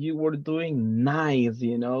practice. You were doing nice,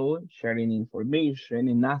 sharing information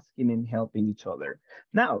and asking and helping each other.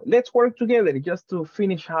 Now, let's work together just to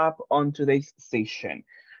finish up on today's session.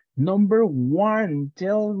 Number one,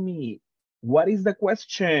 tell me, what is the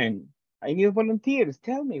question? I need volunteers.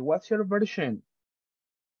 Tell me, what's your version?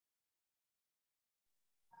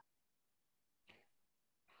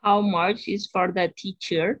 How much is for the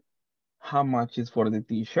teacher? How much is for the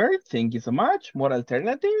t-shirt? Thank you so much. More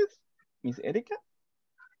alternatives? Miss Erica?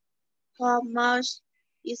 How much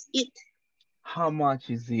is it? How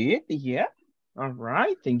much is it? Yeah. All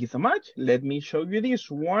right. Thank you so much. Let me show you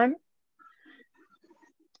this one.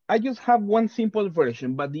 I just have one simple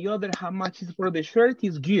version, but the other, how much is for the shirt,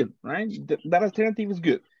 is good, right? That alternative is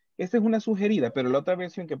good. Esta es una sugerida, pero la otra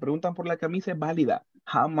versión que preguntan por la camisa es válida.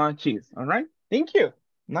 How much is, all right? Thank you.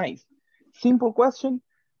 Nice. Simple question.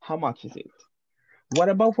 How much is it? What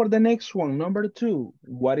about for the next one? Number two,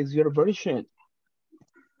 what is your version?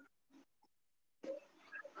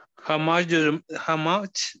 How much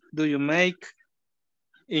do you make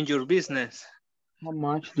in your business? How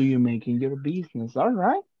much do you make in your business? All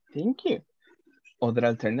right. Thank you. Other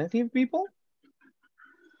alternative, people?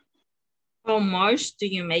 How much do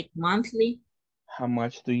you make monthly? How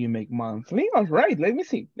much do you make monthly? All right, let me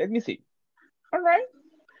see. Let me see. All right.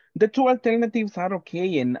 The two alternatives are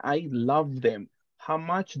okay, and I love them. How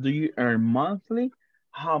much do you earn monthly?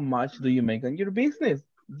 How much do you make on your business?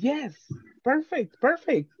 Yes, perfect,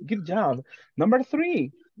 perfect. Good job. Number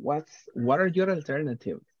three, what are your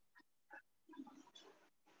alternatives?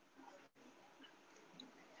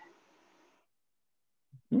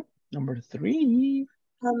 Number three.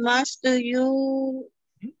 How much do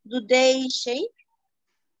they shave?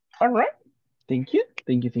 All right. Thank you.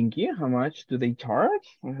 Thank you. Thank you. How much do they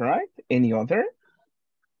charge? All right. Any other?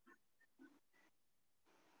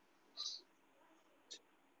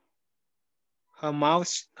 How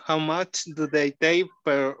much do they take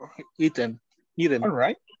per item? All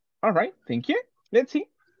right. All right. Thank you. Let's see.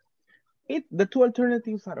 The two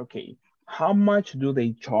alternatives are okay. How much do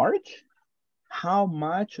they charge? How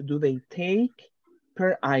much do they take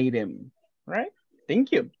per item? Right?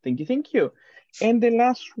 Thank you. Thank you. Thank you. And the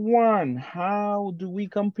last one, how do we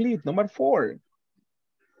complete? Number four.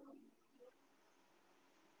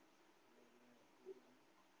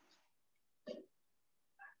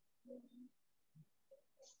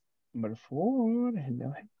 Number four.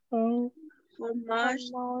 Hello, hello. How much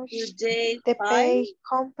do they the pay? pay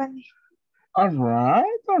company? All right.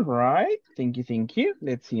 All right. Thank you. Thank you.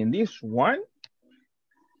 Let's see in this one.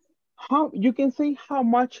 How you can say how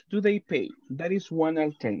much do they pay? That is one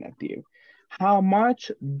alternative. How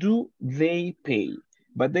much do they pay?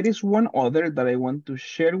 But there is one other that I want to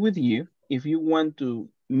share with you. If you want to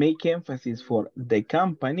make emphasis for the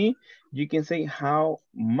company, you can say how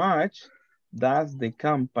much does the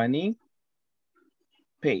company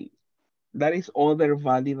pay? That is other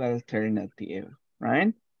valid alternative,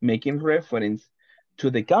 right? Making reference to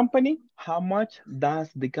the company, how much does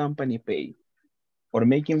the company pay? Or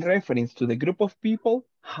making reference to the group of people,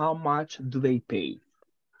 how much do they pay?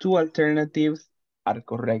 Two alternatives are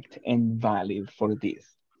correct and valid for this.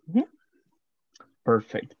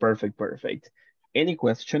 Perfect, perfect, perfect. Any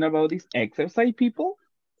question about this exercise, people?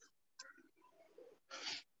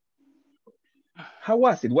 How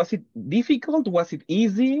was it? Was it difficult? Was it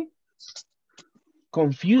easy?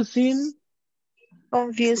 Confusing?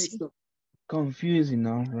 Confusing. Confusing,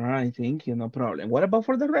 all right, thank you, no problem. What about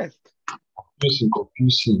for the rest?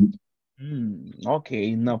 Confusing.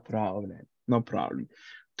 Okay, no problem, no problem.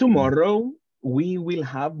 Tomorrow, we will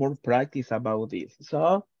have more practice about this.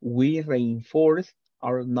 So we reinforce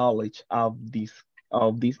our knowledge of this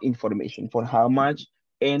information for how much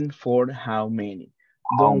and for how many.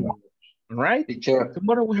 Don't worry, right? Teacher,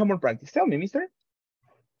 Tomorrow we have more practice. Tell me, mister.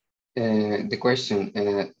 the question,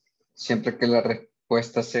 siempre que la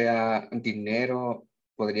respuesta sea dinero,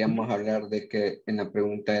 podríamos hablar de que en la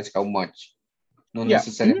pregunta es how much, no Yeah.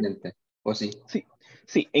 necesariamente, ¿o sí? Sí,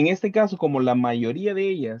 sí, en este caso, como la mayoría de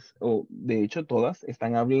ellas, o de hecho todas,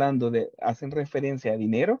 están hablando hacen referencia a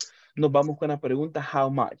dinero, nos vamos con la pregunta how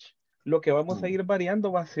much. Lo que vamos a ir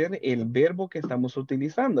variando va a ser el verbo que estamos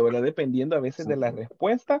utilizando, ¿verdad? Dependiendo a veces de la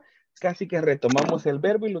respuesta, casi que retomamos el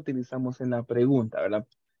verbo y lo utilizamos en la pregunta, ¿verdad?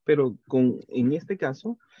 Pero en este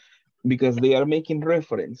caso, because they are making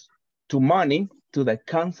reference to money, to the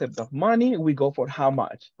concept of money, we go for how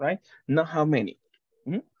much, right? Not how many.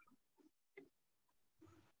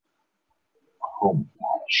 How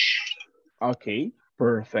much? Okay,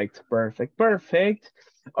 perfect, perfect, perfect.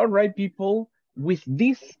 All right, people, with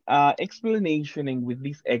this explanation and with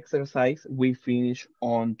this exercise, we finish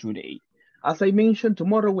on today. As I mentioned,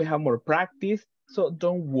 tomorrow we have more practice, so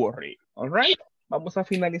don't worry, all right? Vamos a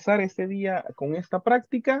finalizar este día con esta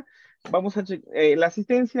práctica. Vamos a la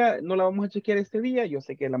asistencia no la vamos a chequear este día. Yo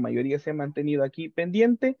sé que la mayoría se ha mantenido aquí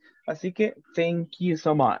pendiente, así que thank you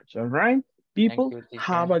so much, all right? People,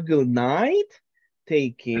 have a good night.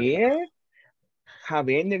 Take care. Have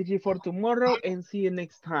energy for tomorrow and see you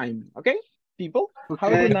next time. Okay, people,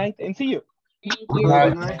 have a good night and see you. Good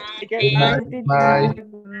night. Take care. Good night. Bye.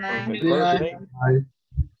 Perfect. Good night. Perfect. Bye.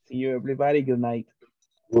 See you, everybody. Good night.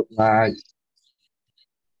 Good night.